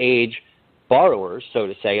younger age borrowers, so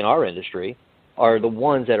to say, in our industry, are the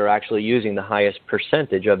ones that are actually using the highest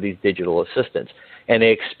percentage of these digital assistants. And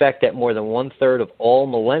they expect that more than 1/3 of all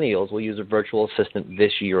millennials will use a virtual assistant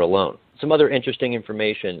this year alone. Some other interesting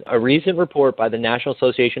information. A recent report by the National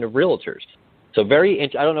Association of Realtors. So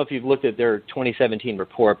I don't know if you've looked at their 2017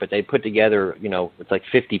 report, but they put together, it's like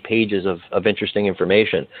 50 pages of interesting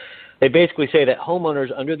information. They basically say that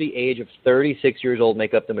homeowners under the age of 36 years old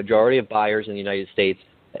make up the majority of buyers in the United States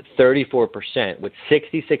at 34%, with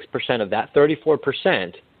 66% of that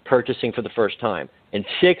 34% purchasing for the first time. And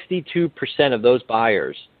 62% of those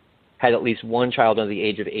buyers had at least one child under the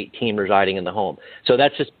age of 18 residing in the home. So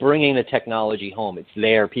that's just bringing the technology home. It's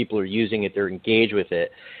there. People are using it. They're engaged with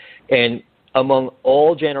it. And among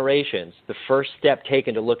all generations, the first step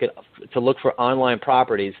taken to look for online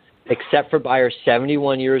properties, except for buyers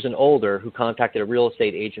 71 years and older who contacted a real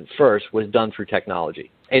estate agent first, was done through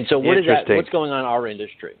technology. And so what's going on in our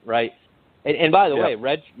industry, right? And by the way,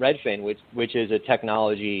 Redfin, which is a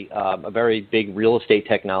technology, a very big real estate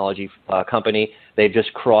technology company, they've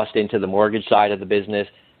just crossed into the mortgage side of the business.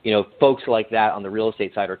 Folks like that on the real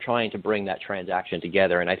estate side are trying to bring that transaction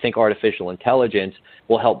together. And I think artificial intelligence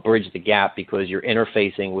will help bridge the gap because you're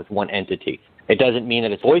interfacing with one entity. It doesn't mean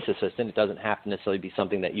that it's voice assistant. It doesn't have to necessarily be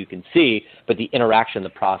something that you can see, but the interaction, the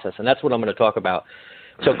process. And that's what I'm going to talk about.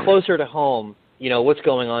 So closer to home, what's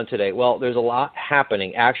going on today? Well, there's a lot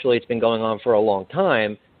happening. Actually, it's been going on for a long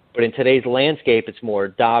time, but in today's landscape, it's more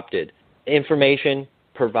adopted. Information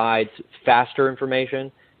provides faster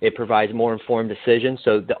information. It provides more informed decisions.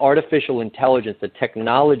 So the artificial intelligence, the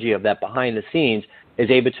technology of that behind the scenes, is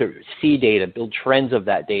able to see data, build trends of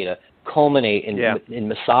that data, culminate and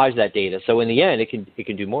massage that data. So in the end, it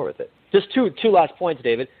can do more with it. Just two last points,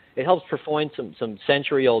 David. It helps perform some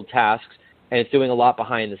century-old tasks, and it's doing a lot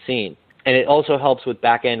behind the scene. And it also helps with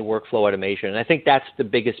back-end workflow automation. And I think that's the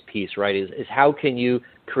biggest piece, right, is how can you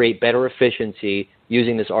create better efficiency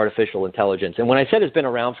using this artificial intelligence. And when I said it's been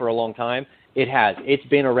around for a long time, it has. It's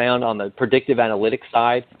been around on the predictive analytics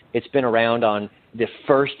side. It's been around on the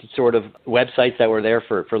first sort of websites that were there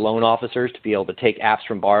for loan officers to be able to take apps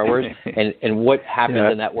from borrowers and what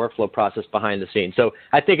happens in that workflow process behind the scenes. So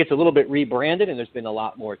I think it's a little bit rebranded, and there's been a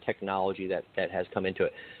lot more technology that has come into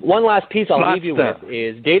it. One last piece I'll leave you with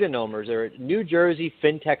is Data Nomers. They're a New Jersey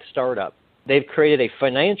fintech startup. They've created a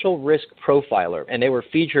financial risk profiler, and they were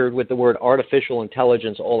featured with the word artificial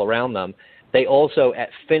intelligence all around them. They also, at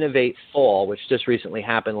Finovate Fall, which just recently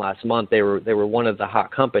happened last month, they were one of the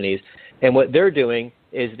hot companies. And what they're doing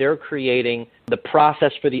is they're creating the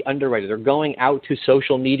process for the underwriter. They're going out to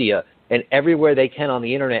social media and everywhere they can on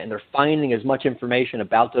the internet, and they're finding as much information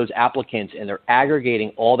about those applicants, and they're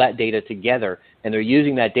aggregating all that data together, and they're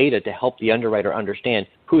using that data to help the underwriter understand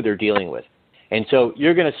who they're dealing with. And so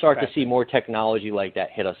you're going to start to see more technology like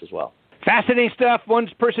that hit us as well. Fascinating stuff. One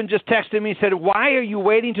person just texted me and said, why are you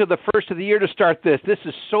waiting till the first of the year to start this? This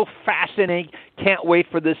is so fascinating. Can't wait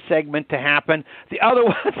for this segment to happen. The other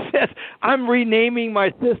one says, I'm renaming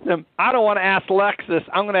my system. I don't want to ask Lexus.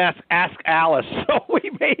 I'm going to ask Alice. So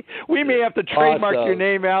we may have to trademark your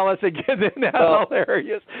name, Alice, again. That's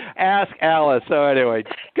hilarious. Ask Alice. So anyway,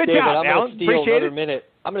 good David, job, Alan. Appreciate it. Minute.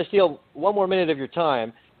 I'm going to steal one more minute of your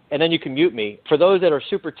time, and then you can mute me. For those that are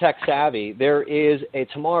super tech savvy, there is a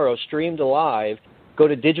tomorrow streamed live. Go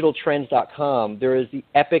to digitaltrends.com. There is the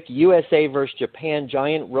epic USA versus Japan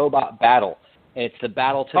giant robot battle, and it's the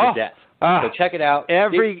battle to the death. So check it out.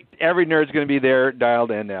 Every nerd's going to be there,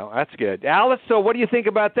 dialed in now. That's good. Alice, so what do you think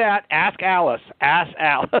about that? Ask Alice. Ask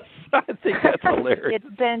Alice. I think that's hilarious.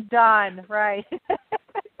 It's been done, right?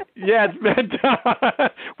 Yeah, it's been done.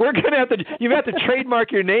 We're going to have to, you have to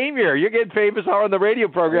trademark your name here. You're getting famous all on the radio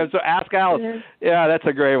program, so ask Alice. Yeah, that's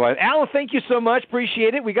a great one. Alan, thank you so much.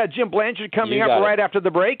 Appreciate it. We got Jim Blanchard coming up right after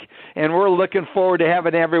the break, and we're looking forward to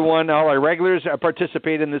having everyone, all our regulars,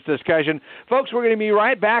 participate in this discussion. Folks, we're going to be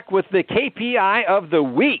right back with the KPI of the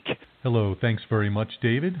week. Hello, thanks very much,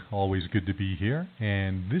 David. Always good to be here.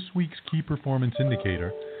 And this week's key performance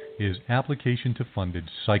indicator is application to funded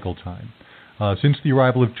cycle time. Since the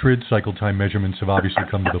arrival of TRID, cycle time measurements have obviously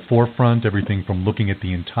come to the forefront, everything from looking at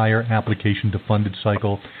the entire application to funded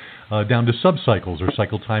cycle down to sub-cycles or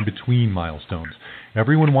cycle time between milestones.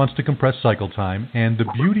 Everyone wants to compress cycle time, and the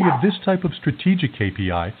beauty of this type of strategic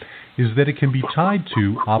KPI is that it can be tied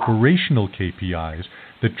to operational KPIs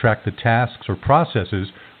that track the tasks or processes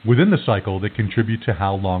within the cycle that contribute to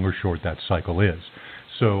how long or short that cycle is.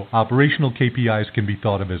 So operational KPIs can be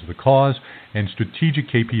thought of as the cause, and strategic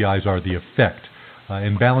KPIs are the effect.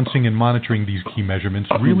 And balancing and monitoring these key measurements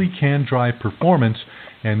really can drive performance,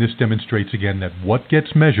 and this demonstrates again that what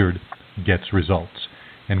gets measured gets results.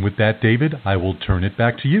 And with that, David, I will turn it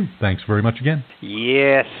back to you. Thanks very much again.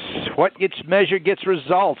 Yes, what gets measured gets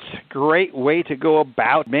results. Great way to go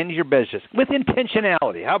about manage your business with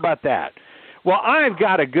intentionality. How about that? Well, I've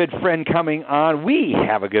got a good friend coming on. We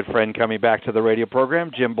have a good friend coming back to the radio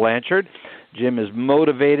program, Jim Blanchard. Jim is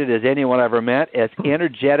motivated as anyone I've ever met, as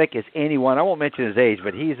energetic as anyone. I won't mention his age,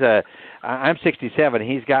 but I'm 67.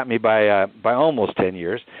 He's got me by almost 10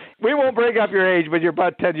 years. We won't break up your age, but you're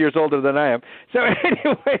about 10 years older than I am. So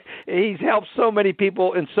anyway, he's helped so many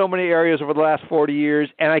people in so many areas over the last 40 years,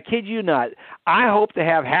 and I kid you not, I hope to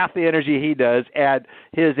have half the energy he does at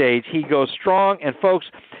his age. He goes strong, and folks,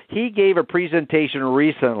 he gave a presentation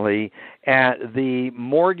recently at the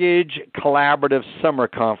Mortgage Collaborative Summer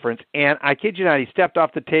Conference, and I kid you not, he stepped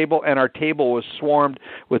off the table, and our table was swarmed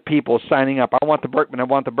with people signing up. I want the Birkman, I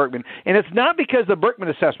want the Birkman. And it's not because of the Birkman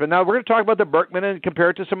assessment. Now, we're going to talk about the Birkman and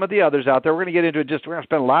compare it to some of the others out there. We're going to get into it we're going to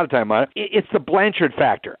spend a lot of time on it. It's the Blanchard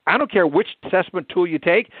factor. I don't care which assessment tool you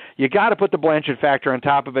take, you got to put the Blanchard factor on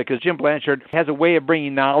top of it, because Jim Blanchard has a way of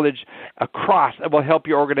bringing knowledge across that will help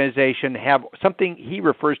your organization have something he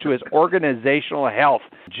refers to as organizational health.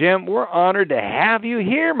 Jim, we're honored to have you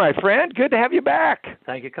here, my friend. Good to have you back.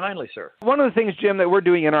 Thank you kindly, sir. One of the things, Jim, that we're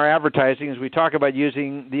doing in our advertising is we talk about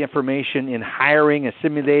using the information in hiring,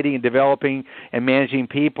 assimilating, and developing and managing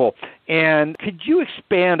people. And could you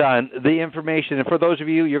expand on the information? And for those of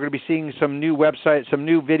you, you're going to be seeing some new websites, some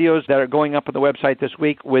new videos that are going up on the website this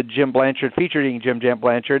week with Jim Blanchard, featuring Jim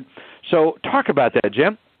Blanchard. So talk about that,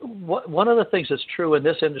 Jim. One of the things that's true in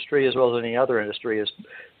this industry as well as any other industry is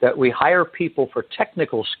that we hire people for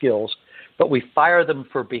technical skills, but we fire them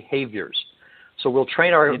for behaviors. So we'll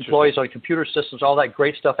train our employees on computer systems, all that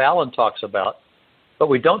great stuff Alan talks about, but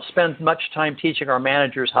we don't spend much time teaching our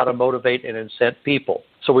managers how to motivate and incent people.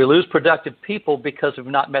 So we lose productive people because we've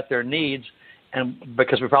not met their needs and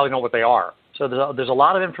because we probably know what they are. So there's a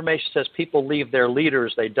lot of information that says people leave their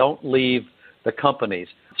leaders, they don't leave the companies.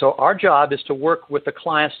 So our job is to work with the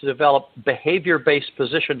clients to develop behavior-based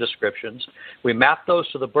position descriptions. We map those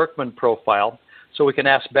to the Birkman profile so we can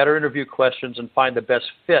ask better interview questions and find the best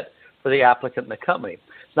fit for the applicant and the company.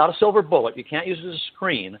 It's not a silver bullet. You can't use it as a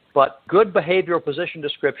screen, but good behavioral position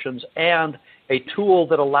descriptions and a tool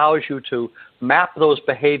that allows you to map those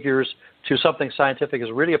behaviors to something scientific is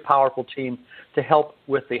really a powerful team to help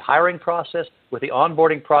with the hiring process, with the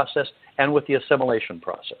onboarding process, and with the assimilation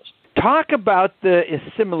process. Talk about the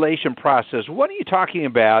assimilation process. What are you talking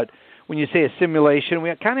about when you say assimilation?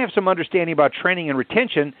 We kind of have some understanding about training and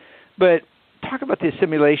retention, but talk about the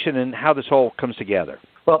assimilation and how this whole comes together.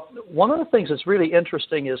 Well, one of the things that's really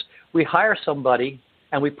interesting is we hire somebody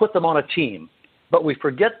and we put them on a team, but we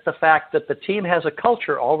forget the fact that the team has a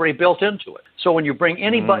culture already built into it. So when you bring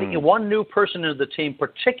anybody, one new person into the team,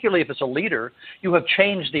 particularly if it's a leader, you have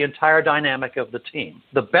changed the entire dynamic of the team.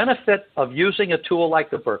 The benefit of using a tool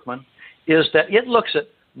like the Birkman is that it looks at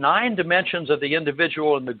 9 dimensions of the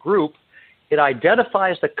individual in the group. It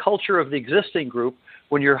identifies the culture of the existing group.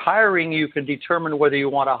 When you're hiring, you can determine whether you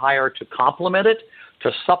want to hire to complement it,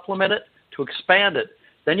 to supplement it, to expand it.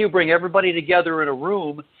 Then you bring everybody together in a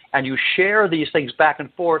room and you share these things back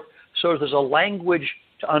and forth so there's a language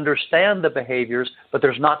to understand the behaviors, but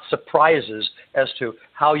there's not surprises as to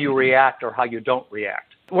how you react or how you don't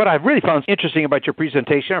react. What I've really found interesting about your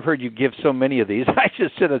presentation, I've heard you give so many of these. I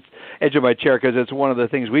just sit at the edge of my chair because it's one of the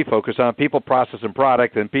things we focus on, people, process, and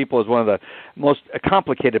product, and people is one of the most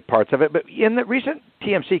complicated parts of it. But in the recent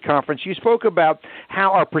TMC conference, you spoke about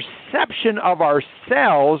how our perception of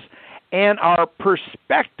ourselves and our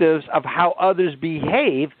perspectives of how others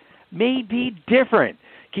behave may be different.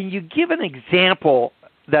 Can you give an example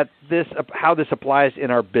that how this applies in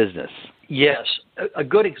our business? Yes. A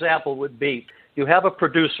good example would be you have a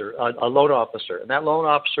producer, a loan officer, and that loan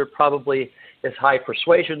officer probably has high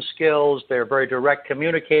persuasion skills. They're a very direct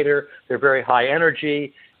communicator. They're very high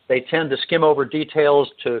energy. They tend to skim over details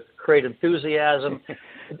to create enthusiasm,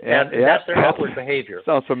 and that's their outward behavior.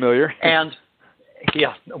 Sounds familiar. And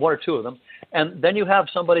yeah, 1 or 2 of them. And then you have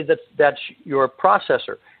somebody that's your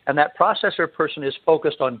processor, and that processor person is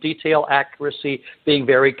focused on detail, accuracy, being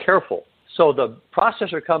very careful. So the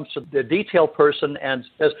processor comes to the detail person and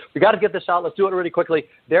says, we got to get this out, let's do it really quickly.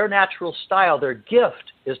 Their natural style, their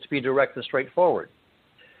gift is to be direct and straightforward.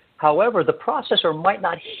 However, the processor might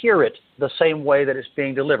not hear it the same way that it's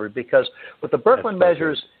being delivered, because what the Birkman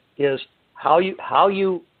measures is how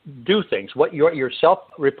you do things, what your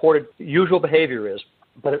self-reported usual behavior is,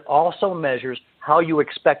 but it also measures how you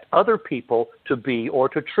expect other people to be or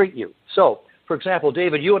to treat you. So, For example,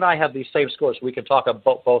 David, you and I have these same scores. We can talk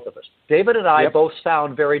about both of us. David and I both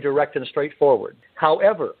sound very direct and straightforward.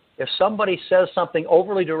 However, if somebody says something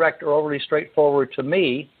overly direct or overly straightforward to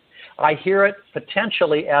me, I hear it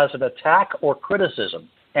potentially as an attack or criticism.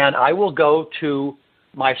 And I will go to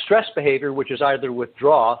my stress behavior, which is either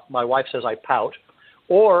withdraw, my wife says I pout,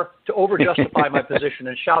 or to over-justify my position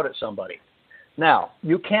and shout at somebody. Now,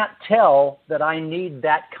 you can't tell that I need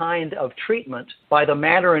that kind of treatment by the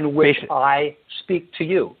manner in which I speak to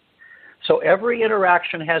you. So every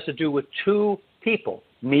interaction has to do with two people,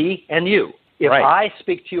 me and you. If I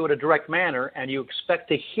speak to you in a direct manner and you expect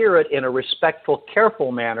to hear it in a respectful,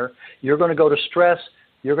 careful manner, you're going to go to stress.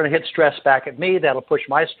 You're going to hit stress back at me. That'll push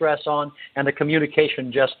my stress on, and the communication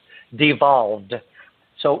just devolved.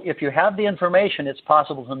 So if you have the information, it's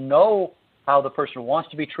possible to know how the person wants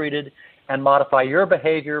to be treated and modify your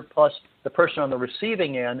behavior, plus the person on the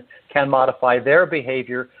receiving end can modify their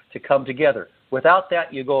behavior to come together. Without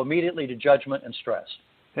that, you go immediately to judgment and stress.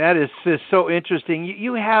 That is so interesting.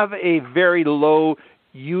 You have a very low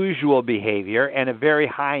usual behavior and a very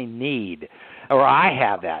high need. Or I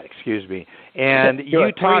have that, excuse me. And you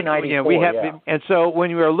talk, we have, and so when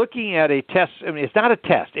you are looking at a test, I mean, it's not a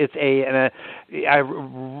test. It's I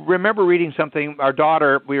remember reading something.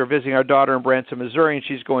 We were visiting our daughter in Branson, Missouri, and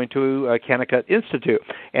she's going to Kennecott Institute.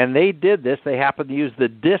 And they did this. They happened to use the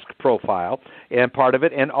DISC profile and part of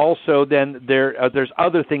it, and also then there's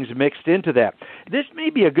other things mixed into that. This may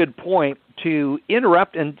be a good point to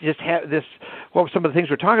interrupt and just have this, some of the things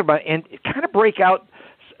we're talking about, and kind of break out.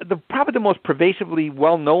 Probably the most pervasively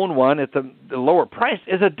well-known one at the lower price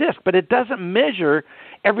is a DISC, but it doesn't measure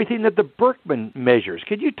everything that the Birkman measures.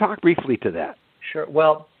 Could you talk briefly to that? Sure.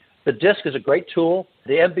 Well, the DISC is a great tool.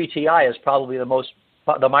 The MBTI is probably the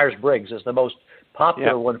Myers-Briggs is the most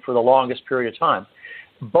popular one for the longest period of time.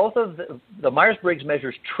 Both of the Myers-Briggs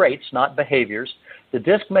measures traits, not behaviors. The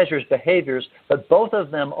DISC measures behaviors, but both of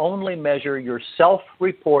them only measure your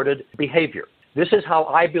self-reported behavior. This is how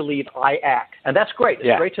I believe I act. And that's great.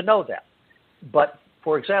 It's great to know that. But,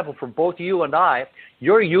 for example, for both you and I,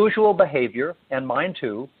 your usual behavior, and mine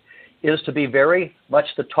too, is to be very much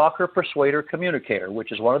the talker, persuader, communicator,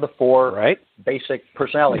 which is one of the four basic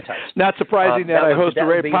personality types. Not surprising that I host a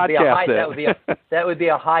radio podcast. That would be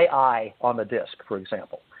a high I on the DISC, for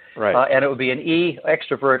example. And it would be an E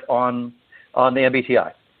extrovert on the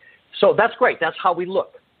MBTI. So that's great. That's how we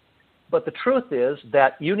look. But the truth is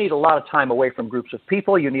that you need a lot of time away from groups of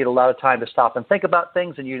people. You need a lot of time to stop and think about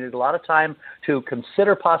things, and you need a lot of time to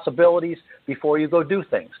consider possibilities before you go do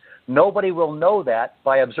things. Nobody will know that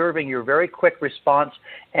by observing your very quick response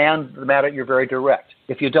and the matter you're very direct.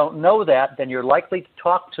 If you don't know that, then you're likely to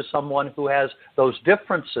talk to someone who has those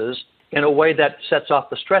differences in a way that sets off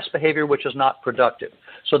the stress behavior, which is not productive.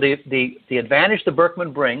 So the advantage the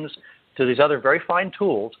Birkman brings to these other very fine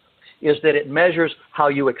tools is that it measures how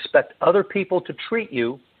you expect other people to treat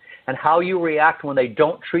you and how you react when they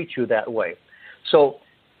don't treat you that way. So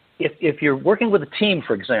if you're working with a team,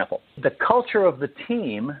 for example, the culture of the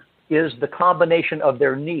team is the combination of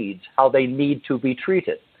their needs, how they need to be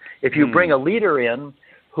treated. If you bring a leader in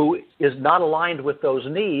who is not aligned with those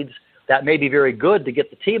needs, that may be very good to get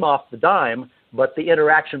the team off the dime, but the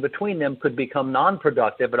interaction between them could become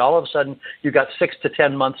non-productive, and all of a sudden you've got 6 to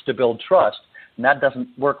 10 months to build trust. And that doesn't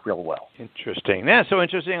work real well. Interesting. That's so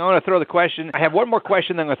interesting. I want to throw the question. I have one more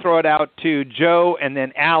question, then I'm going to throw it out to Joe and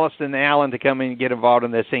then Alice and Alan to come in and get involved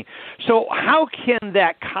in this thing. So how can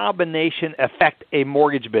that combination affect a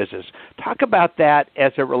mortgage business? Talk about that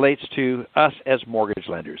as it relates to us as mortgage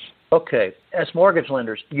lenders. Okay. As mortgage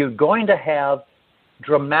lenders, you're going to have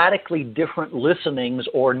dramatically different listenings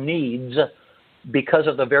or needs because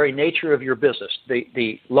of the very nature of your business.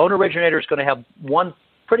 The loan originator is going to have one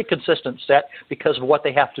pretty consistent set because of what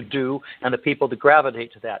they have to do and the people that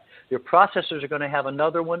gravitate to that. Your processors are going to have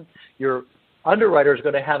another one. Your underwriter is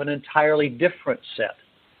going to have an entirely different set.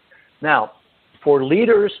 Now, for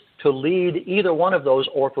leaders to lead either one of those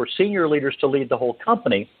or for senior leaders to lead the whole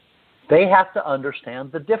company, they have to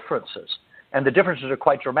understand the differences. And the differences are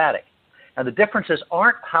quite dramatic. And the differences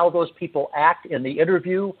aren't how those people act in the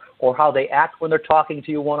interview or how they act when they're talking to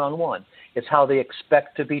you one-on-one. It's how they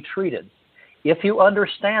expect to be treated. If you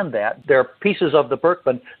understand that, there are pieces of the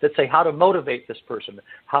Birkman that say how to motivate this person,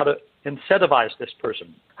 how to incentivize this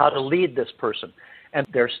person, how to lead this person. And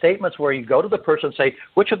there are statements where you go to the person and say,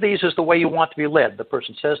 which of these is the way you want to be led? The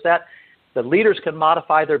person says that. The leaders can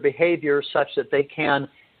modify their behavior such that they can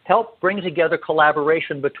help bring together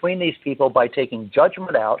collaboration between these people by taking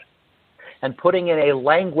judgment out and putting in a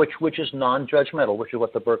language which is non-judgmental, which is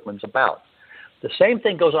what the Birkman's about. The same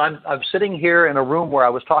thing goes on. I'm sitting here in a room where I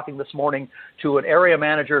was talking this morning to an area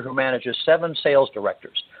manager who manages 7 sales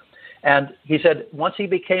directors. And he said once he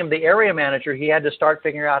became the area manager, he had to start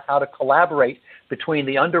figuring out how to collaborate between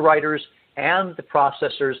the underwriters and the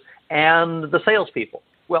processors and the salespeople.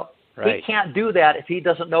 Well, he can't do that if he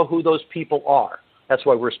doesn't know who those people are. That's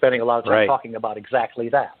why we're spending a lot of time talking about exactly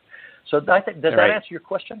that. So I think, does that answer your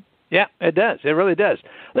question? Yeah, it does. It really does.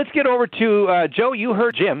 Let's get over to Joe. You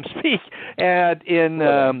heard Jim speak in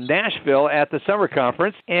Nashville at the summer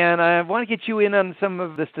conference, and I want to get you in on some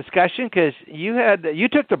of this discussion because you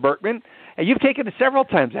took the Birkman, and you've taken it several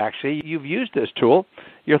times, actually. You've used this tool.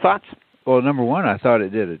 Your thoughts? Well, number one, I thought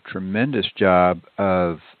it did a tremendous job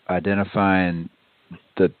of identifying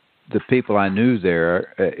the people I knew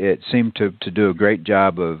there. It seemed to do a great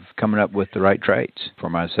job of coming up with the right traits for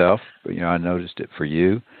myself. I noticed it for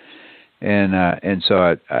you. And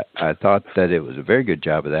so I thought that it was a very good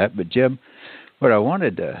job of that. But Jim, what I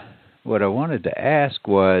wanted to ask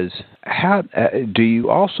was, how do you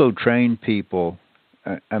also train people?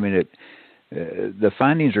 I mean, the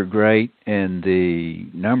findings are great, and the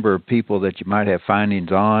number of people that you might have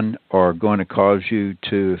findings on are going to cause you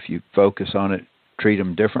to, if you focus on it, treat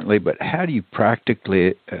them differently. But how do you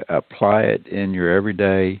practically apply it in your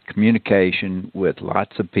everyday communication with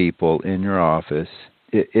lots of people in your office?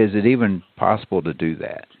 Is it even possible to do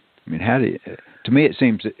that? I mean, to me, it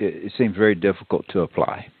seems very difficult to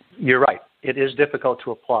apply. You're right. It is difficult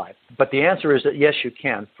to apply. But the answer is that, yes, you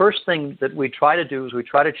can. First thing that we try to do is we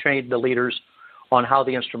try to train the leaders on how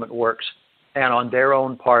the instrument works and on their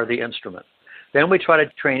own part of the instrument. Then we try to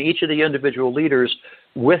train each of the individual leaders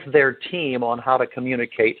with their team on how to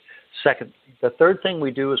communicate. Second, the third thing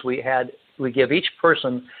we do is we give each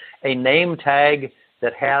person a name tag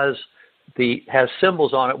that has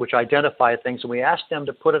symbols on it which identify things, and we ask them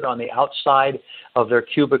to put it on the outside of their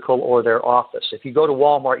cubicle or their office. If you go to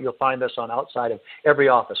Walmart, you'll find this on outside of every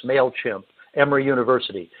office, MailChimp, Emory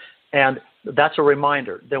University, and that's a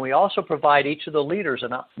reminder. Then we also provide each of the leaders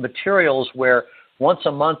materials where once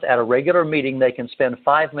a month at a regular meeting they can spend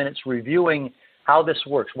 5 minutes reviewing how this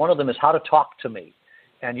works. One of them is how to talk to me.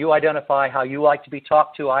 And you identify how you like to be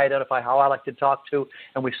talked to, I identify how I like to talk to,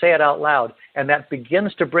 and we say it out loud. And that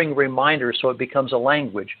begins to bring reminders so it becomes a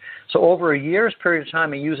language. So over a year's period of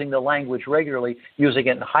time of using the language regularly, using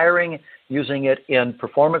it in hiring, using it in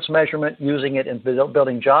performance measurement, using it in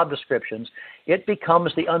building job descriptions, it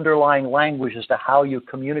becomes the underlying language as to how you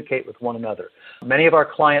communicate with one another. Many of our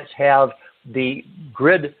clients have the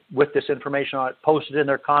grid with this information on it posted in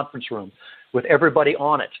their conference room with everybody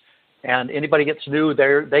on it. And anybody gets new,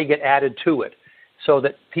 they get added to it so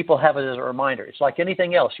that people have it as a reminder. It's like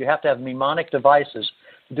anything else. You have to have mnemonic devices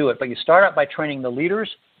to do it. But you start out by training the leaders,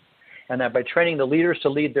 and then by training the leaders to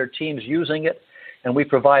lead their teams using it. And we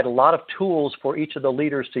provide a lot of tools for each of the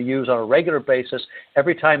leaders to use on a regular basis.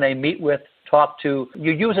 Every time they meet with, talk to,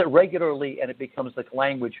 you use it regularly, and it becomes the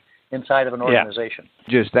language inside of an organization.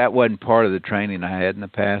 Just that wasn't part of the training I had in the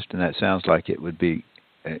past, and that sounds like it would be,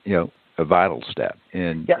 a vital step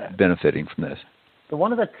in benefiting from this.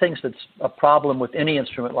 One of the things that's a problem with any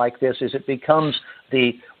instrument like this is it becomes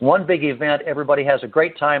the one big event. Everybody has a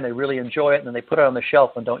great time. They really enjoy it, and then they put it on the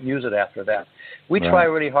shelf and don't use it after that. We try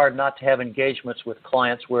really hard not to have engagements with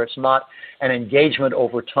clients where it's not an engagement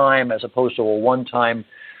over time as opposed to a one-time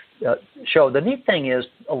show. The neat thing is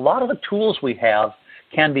a lot of the tools we have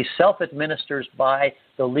can be self-administered by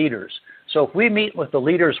the leaders. So if we meet with the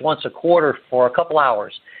leaders once a quarter for a couple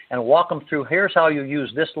hours and walk them through, here's how you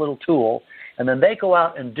use this little tool, and then they go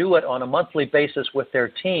out and do it on a monthly basis with their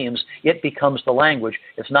teams, it becomes the language.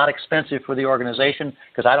 It's not expensive for the organization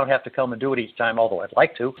because I don't have to come and do it each time, although I'd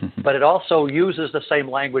like to, but it also uses the same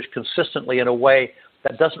language consistently in a way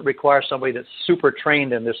that doesn't require somebody that's super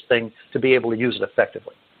trained in this thing to be able to use it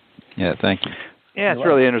effectively. Yeah, thank you. Yeah, it's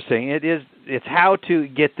really interesting. It's how to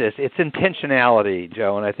get this. It's intentionality,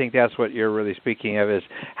 Joe, and I think that's what you're really speaking of is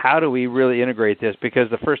how do we really integrate this? Because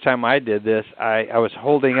the first time I did this, I was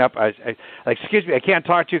holding up, I excuse me, I can't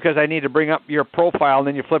talk to you because I need to bring up your profile, and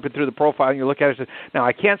then you flip it through the profile, and you look at it and say, now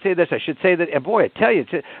I can't say this, I should say that, and boy, I tell you,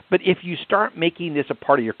 but if you start making this a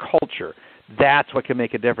part of your culture, that's what can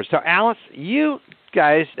make a difference. So, Alice, you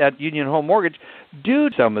guys at Union Home Mortgage do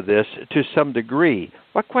some of this to some degree.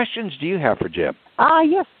 What questions do you have for Jim?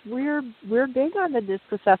 Yes, we're big on the DISC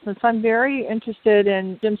assessments. I'm very interested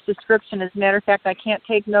in Jim's description. As a matter of fact, I can't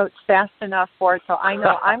take notes fast enough for it, so I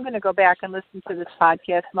know I'm going to go back and listen to this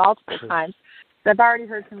podcast multiple times. I've already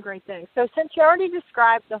heard some great things. So since you already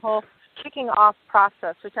described the whole kicking off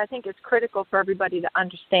process, which I think is critical for everybody to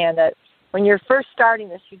understand, that when you're first starting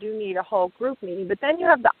this, you do need a whole group meeting, but then you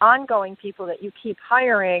have the ongoing people that you keep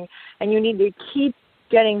hiring, and you need to keep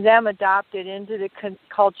getting them adopted into the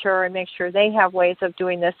culture and make sure they have ways of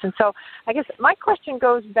doing this. And so I guess my question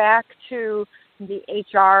goes back to the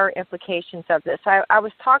HR implications of this. I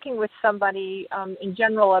was talking with somebody in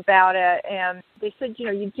general about it, and they said,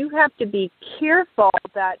 you do have to be careful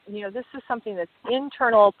that, this is something that's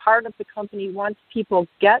internal, part of the company. Once people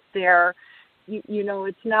get there,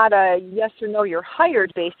 it's not a yes or no, you're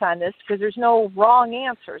hired based on this, because there's no wrong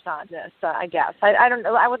answers on this, I guess. I don't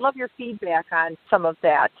know. I would love your feedback on some of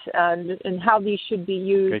that and how these should be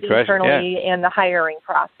used internally in the hiring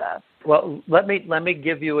process. Well, let me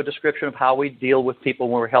give you a description of how we deal with people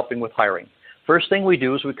when we're helping with hiring. First thing we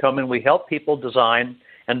do is we come in, we help people design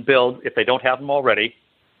and build, if they don't have them already,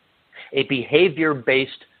 a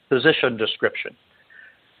behavior-based position description.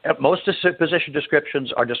 Most position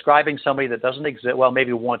descriptions are describing somebody that doesn't exist. Well,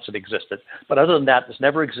 maybe once it existed, but other than that, it's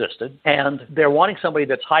never existed. And they're wanting somebody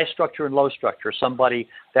that's high structure and low structure, somebody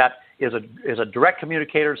that is a direct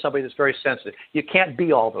communicator, somebody that's very sensitive. You can't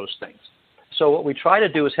be all those things. So what we try to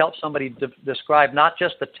do is help somebody describe not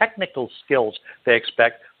just the technical skills they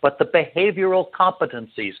expect, but the behavioral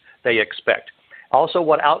competencies they expect. Also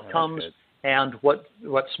what outcomes and what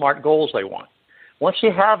SMART goals they want. Once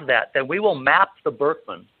you have that, then we will map the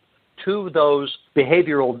Birkman to those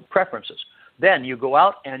behavioral preferences. Then you go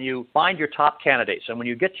out and you find your top candidates. And when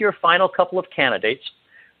you get to your final couple of candidates,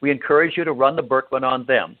 we encourage you to run the Birkman on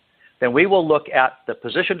them. Then we will look at the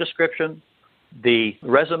position description, the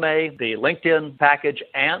resume, the LinkedIn package,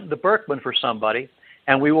 and the Birkman for somebody,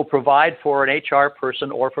 and we will provide for an HR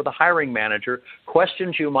person or for the hiring manager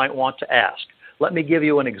questions you might want to ask. Let me give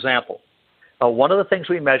you an example. One of the things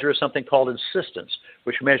we measure is something called insistence,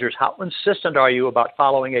 which measures how insistent are you about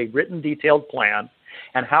following a written detailed plan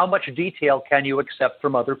and how much detail can you accept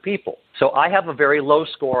from other people. So I have a very low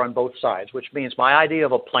score on both sides, which means my idea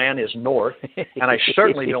of a plan is north, and I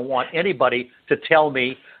certainly don't want anybody to tell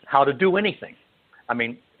me how to do anything. I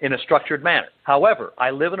mean, in a structured manner. However,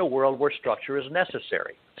 I live in a world where structure is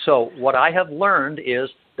necessary. So what I have learned is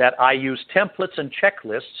that I use templates and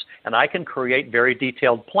checklists, and I can create very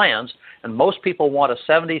detailed plans, and most people want a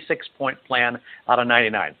 76-point plan out of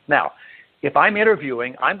 99. Now, if I'm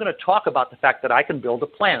interviewing, I'm going to talk about the fact that I can build a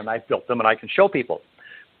plan, and I've built them, and I can show people.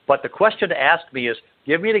 But the question to ask me is,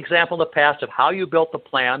 give me an example in the past of how you built the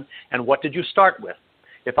plan, and what did you start with?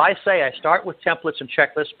 If I say I start with templates and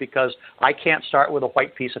checklists because I can't start with a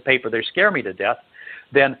white piece of paper, they scare me to death,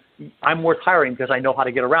 then I'm worth hiring because I know how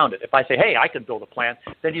to get around it. If I say, hey, I can build a plan,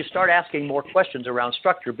 then you start asking more questions around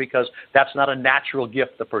structure because that's not a natural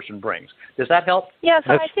gift the person brings. Does that help? Yes,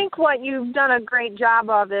 I think what you've done a great job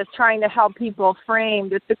of is trying to help people frame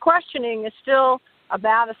that the questioning is still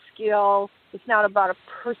about a skill. It's not about a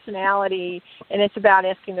personality, and it's about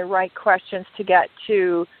asking the right questions to get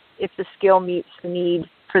to if the skill meets the need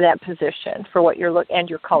for that position, for what you're and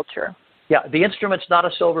your culture. Yeah, the instrument's not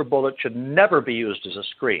a silver bullet, should never be used as a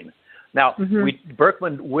screen. Now,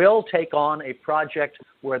 Birkman will take on a project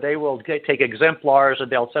where they will take exemplars and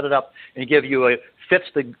they'll set it up and give you a fits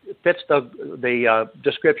the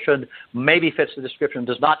description, maybe fits the description,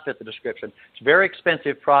 does not fit the description. It's a very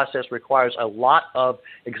expensive process, requires a lot of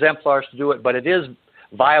exemplars to do it, but it is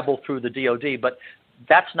viable through the DoD. But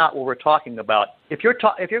that's not what we're talking about. If you're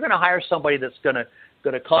going to hire somebody that's going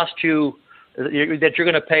to cost you, that you're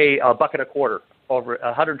going to pay $1.25 over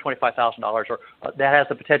 $125,000, or that has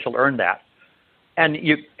the potential to earn that, and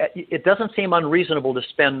it doesn't seem unreasonable to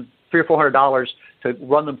spend $300 or $400 to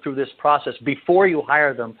run them through this process before you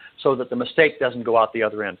hire them, so that the mistake doesn't go out the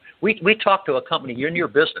other end. We talked to a company in your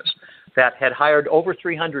business that had hired over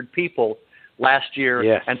 300 people last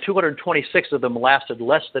year, and 226 of them lasted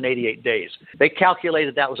less than 88 days. They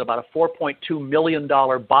calculated that was about a $4.2 million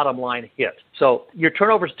bottom line hit. So your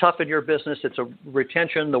turnover is tough in your business. It's a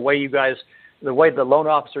retention, the way the loan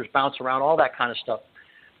officers bounce around, all that kind of stuff.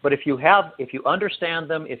 But if you understand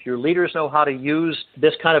them, if your leaders know how to use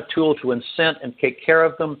this kind of tool to incent and take care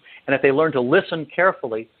of them, and if they learn to listen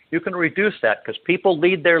carefully, you can reduce that, because people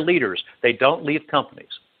lead their leaders. They don't lead companies.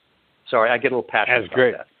 Sorry, I get a little passionate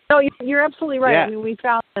about that. No, you're absolutely right. Yeah. I mean, we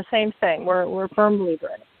found the same thing. We're a firm believer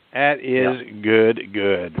in it. That is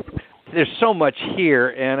good. There's so much here,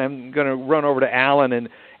 and I'm going to run over to Alan. And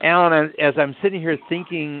Alan, as I'm sitting here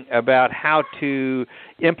thinking about how to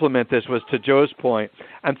implement this, was to Joe's point,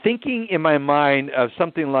 I'm thinking in my mind of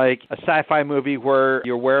something like a sci-fi movie where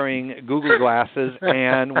you're wearing Google glasses,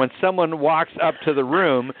 and when someone walks up to the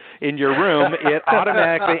room, in your room, it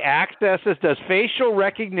automatically accesses, does facial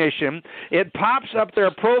recognition, it pops up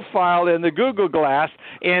their profile in the Google Glass,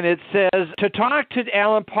 and it says, to talk to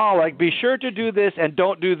Alan Pollack, be sure to do this and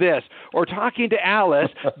don't do this. Or talking to Alice,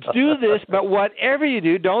 do this, but whatever you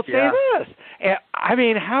do, don't say this. And, I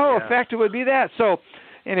mean, how effective would be that? So,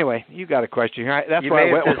 anyway, you got a question here. That's why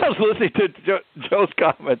I was listening to Joe's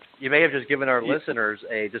comments. You may have just given our listeners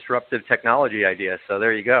a disruptive technology idea, so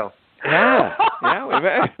there you go. Yeah.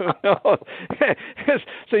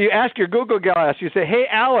 So you ask your Google Glass, you say, hey,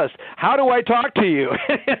 Alice, how do I talk to you?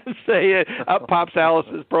 And say, up pops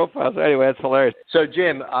Alice's profile. So anyway, that's hilarious. So,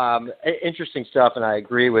 Jim, interesting stuff, and I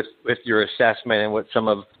agree with your assessment and what some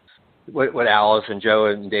of what Alice and Joe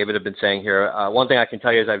and David have been saying here. One thing I can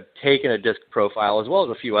tell you is I've taken a DISC profile as well as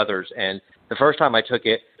a few others, and the first time I took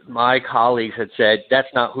it, my colleagues had said, that's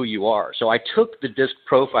not who you are. So I took the DISC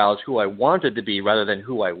profile as who I wanted to be rather than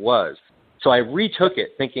who I was. So I retook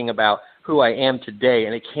it thinking about who I am today,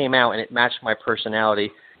 and it came out and it matched my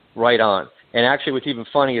personality right on. And actually what's even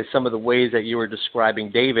funny is some of the ways that you were describing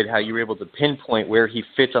David, how you were able to pinpoint where he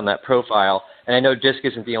fits on that profile. And I know DISC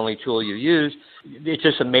isn't the only tool you use. It's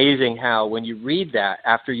just amazing how when you read that,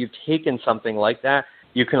 after you've taken something like that,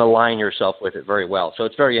 you can align yourself with it very well. So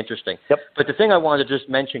it's very interesting. Yep. But the thing I wanted to just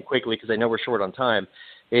mention quickly, because I know we're short on time,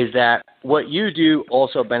 is that what you do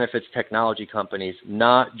also benefits technology companies,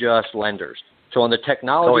 not just lenders. So on the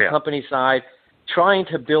technology company side, trying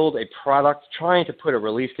to build a product, trying to put a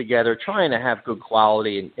release together, trying to have good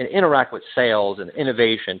quality and interact with sales and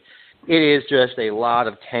innovation, it is just a lot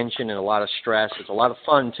of tension and a lot of stress. It's a lot of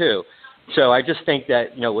fun, too. So I just think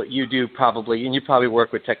that, what you do probably, and you probably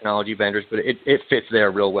work with technology vendors, but it fits there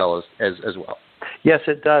real well as well. Yes,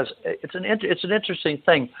 it does. It's an interesting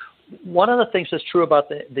thing. One of the things that's true about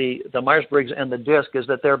the Myers-Briggs and the DISC is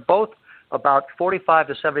that they're both about 45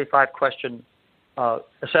 to 75 question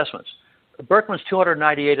assessments. Birkman's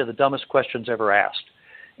 298 are the dumbest questions ever asked.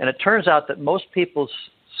 And it turns out that most people's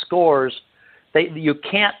scores, you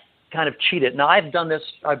can't kind of cheat it. Now, I've done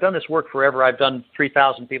this work forever. I've done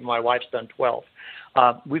 3,000 people. My wife's done 12.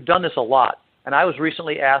 We've done this a lot. And I was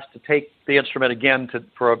recently asked to take the instrument again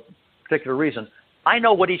for a particular reason. I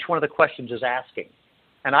know what each one of the questions is asking.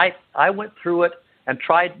 And I went through it and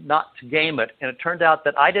tried not to game it. And it turned out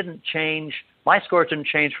that my scores didn't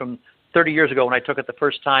change from 30 years ago when I took it the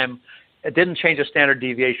first time. It didn't change the standard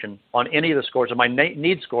deviation on any of the scores. And my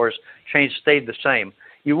need scores stayed the same.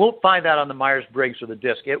 You won't find that on the Myers-Briggs or the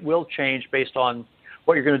DISC. It will change based on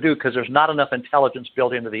what you're going to do because there's not enough intelligence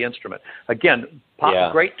built into the instrument. Again,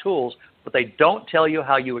 great tools, but they don't tell you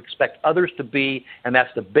how you expect others to be, and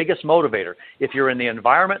that's the biggest motivator. If you're in the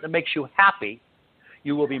environment that makes you happy,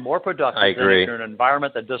 you will be more productive than if you're in an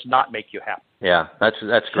environment that does not make you happy. Yeah, that's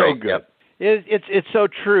great. So good. It's so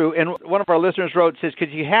true. And one of our listeners wrote, says, could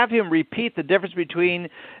you have him repeat the difference between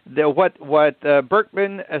what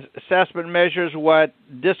Birkman assessment measures, what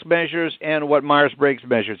DISC measures, and what Myers-Briggs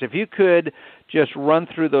measures? If you could just run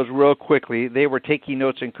through those real quickly. They were taking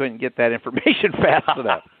notes and couldn't get that information fast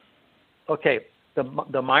enough. Okay.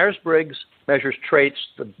 The Myers-Briggs measures traits.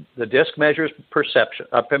 The DISC measures perception,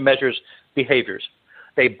 measures behaviors.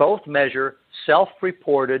 They both measure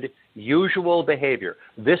self-reported usual behavior.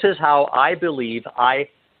 This is how I believe I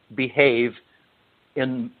behave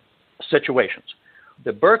in situations.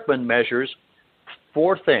 The Birkman measures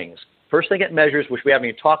 4 things. First thing it measures, which we haven't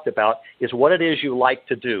even talked about, is what it is you like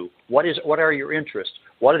to do. What are your interests?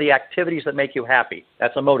 What are the activities that make you happy?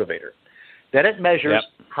 That's a motivator. Then it measures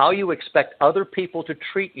how you expect other people to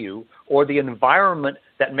treat you or the environment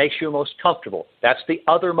that makes you most comfortable. That's the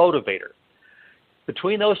other motivator.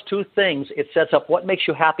 Between those 2 things, it sets up what makes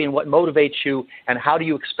you happy and what motivates you and how do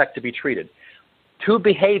you expect to be treated. 2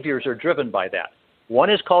 behaviors are driven by that. One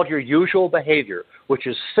is called your usual behavior, which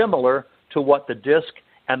is similar to what the DISC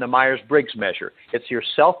and the Myers-Briggs measure. It's your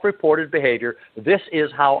self-reported behavior. This is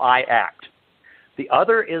how I act. The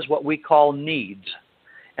other is what we call needs.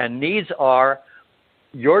 And needs are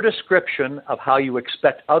your description of how you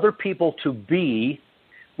expect other people to be,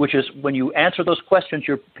 which is when you answer those questions,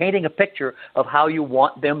 you're painting a picture of how you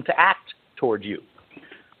want them to act toward you.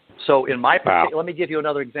 So in my let me give you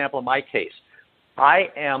another example in my case. I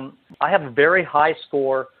have a very high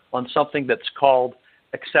score on something that's called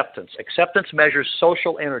acceptance. Acceptance measures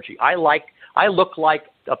social energy. I look like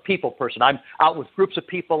a people person. I'm out with groups of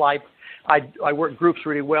people. I work groups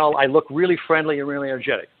really well. I look really friendly and really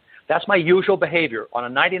energetic. That's my usual behavior. On a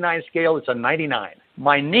 99 scale, it's a 99.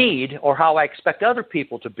 My need, or how I expect other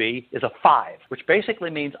people to be, is a 5, which basically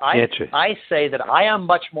means I say that I am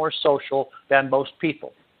much more social than most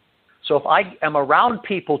people. So if I am around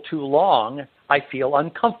people too long, I feel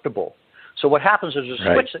uncomfortable. So what happens is there's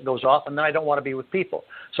a switch that goes off, and then I don't want to be with people.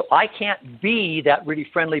 So I can't be that really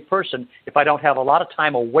friendly person if I don't have a lot of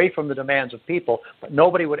time away from the demands of people, but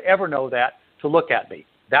nobody would ever know that to look at me.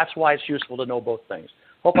 That's why it's useful to know both things.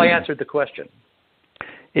 Hope I answered the question.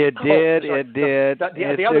 It did. It did.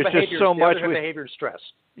 The other behavior, so much behavior is stress.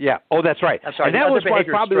 Yeah. Oh, that's right. I'm sorry. And that was probably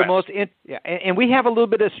stress. the most. And we have a little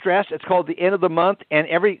bit of stress. It's called the end of the month, and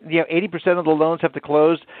 80% of the loans have to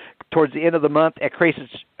close towards the end of the month. It creates a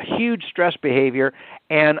huge stress behavior.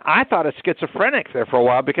 And I thought of schizophrenic there for a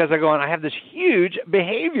while because I have this huge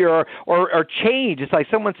behavior or change. It's like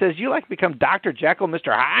someone says, "You like to become Dr. Jekyll,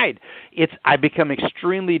 Mr. Hyde." I become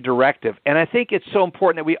extremely directive, and I think it's so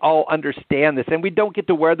important that we all understand this. And we don't get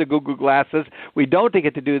to wear the Google glasses. We don't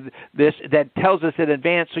get to do this. That tells us in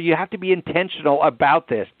advance. So you have to be intentional about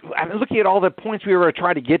this. I'm looking at all the points we were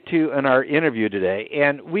trying to get to in our interview today,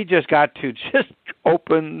 and we just got to just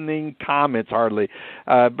opening comments hardly.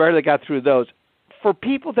 Barely got through those. For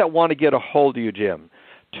people that want to get a hold of you, Jim,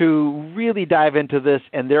 to really dive into this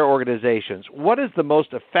and their organizations, what is the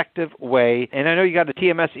most effective way? And I know you got a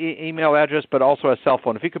TMS email address, but also a cell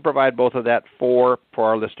phone. If you could provide both of that for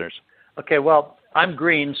our listeners. Okay, well, I'm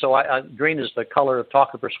green, so green is the color of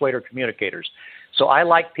talker, persuader, communicators. So I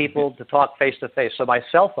like people to talk face-to-face. So my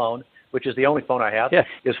cell phone, which is the only phone I have,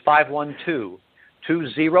 is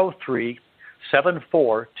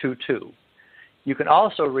 512-203-7422. You can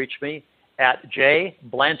also reach me at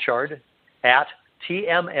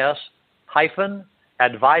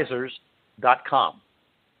jblanchard@tms-advisors.com.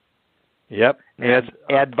 Yep, and it's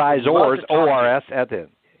advisors, O-R-S, at the end.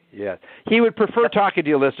 Yes. He would prefer talking to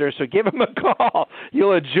you, listeners, so give him a call.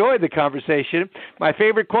 You'll enjoy the conversation. My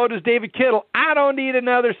favorite quote is David Kittle. I don't need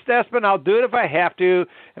another Stessman. I'll do it if I have to,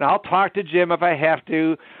 and I'll talk to Jim if I have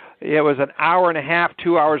to. It was an hour and a half,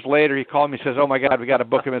 2 hours later, he called me and says, "Oh, my God, we got to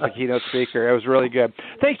book him as a keynote speaker." It was really good.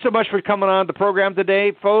 Thanks so much for coming on the program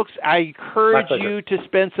today, folks. I encourage you to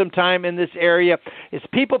spend some time in this area. It's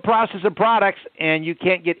people, process, and products, and you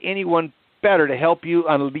can't get anyone better to help you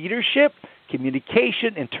on leadership,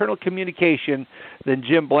 communication, internal communication than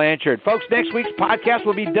Jim Blanchard. Folks, next week's podcast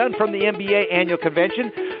will be done from the MBA annual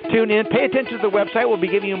convention. Tune in. Pay attention to the website. We'll be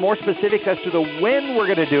giving you more specifics as to the when we're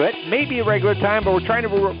going to do it. Maybe a regular time, but we're trying to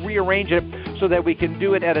rearrange it so that we can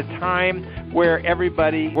do it at a time where we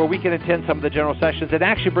can attend some of the general sessions and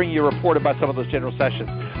actually bring you a report about some of those general sessions.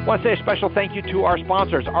 I want to say a special thank you to our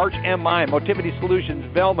sponsors, Arch MI, Motivity Solutions,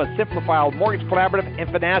 Velma, Simplify, Mortgage Collaborative, and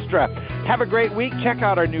Finastra. Have a great week. Check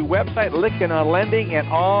out our new website, Lykken on Lending, and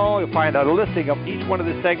you'll find a listing of each one of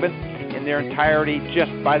the segments in their entirety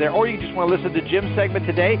just by there. Or you just want to listen to Jim's segment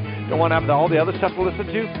today, don't want to have all the other stuff to listen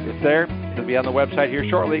to, it's there. It'll be on the website here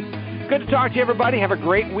shortly. Good to talk to you, everybody. Have a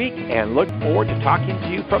great week, and look forward to talking to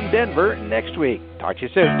you from Denver next week. Talk to you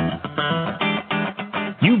soon.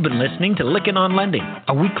 You've been listening to Lykken on Lending,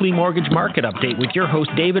 a weekly mortgage market update with your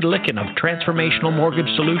host, David Lykken of Transformational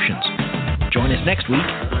Mortgage Solutions. Join us next week,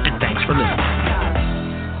 and thanks for listening.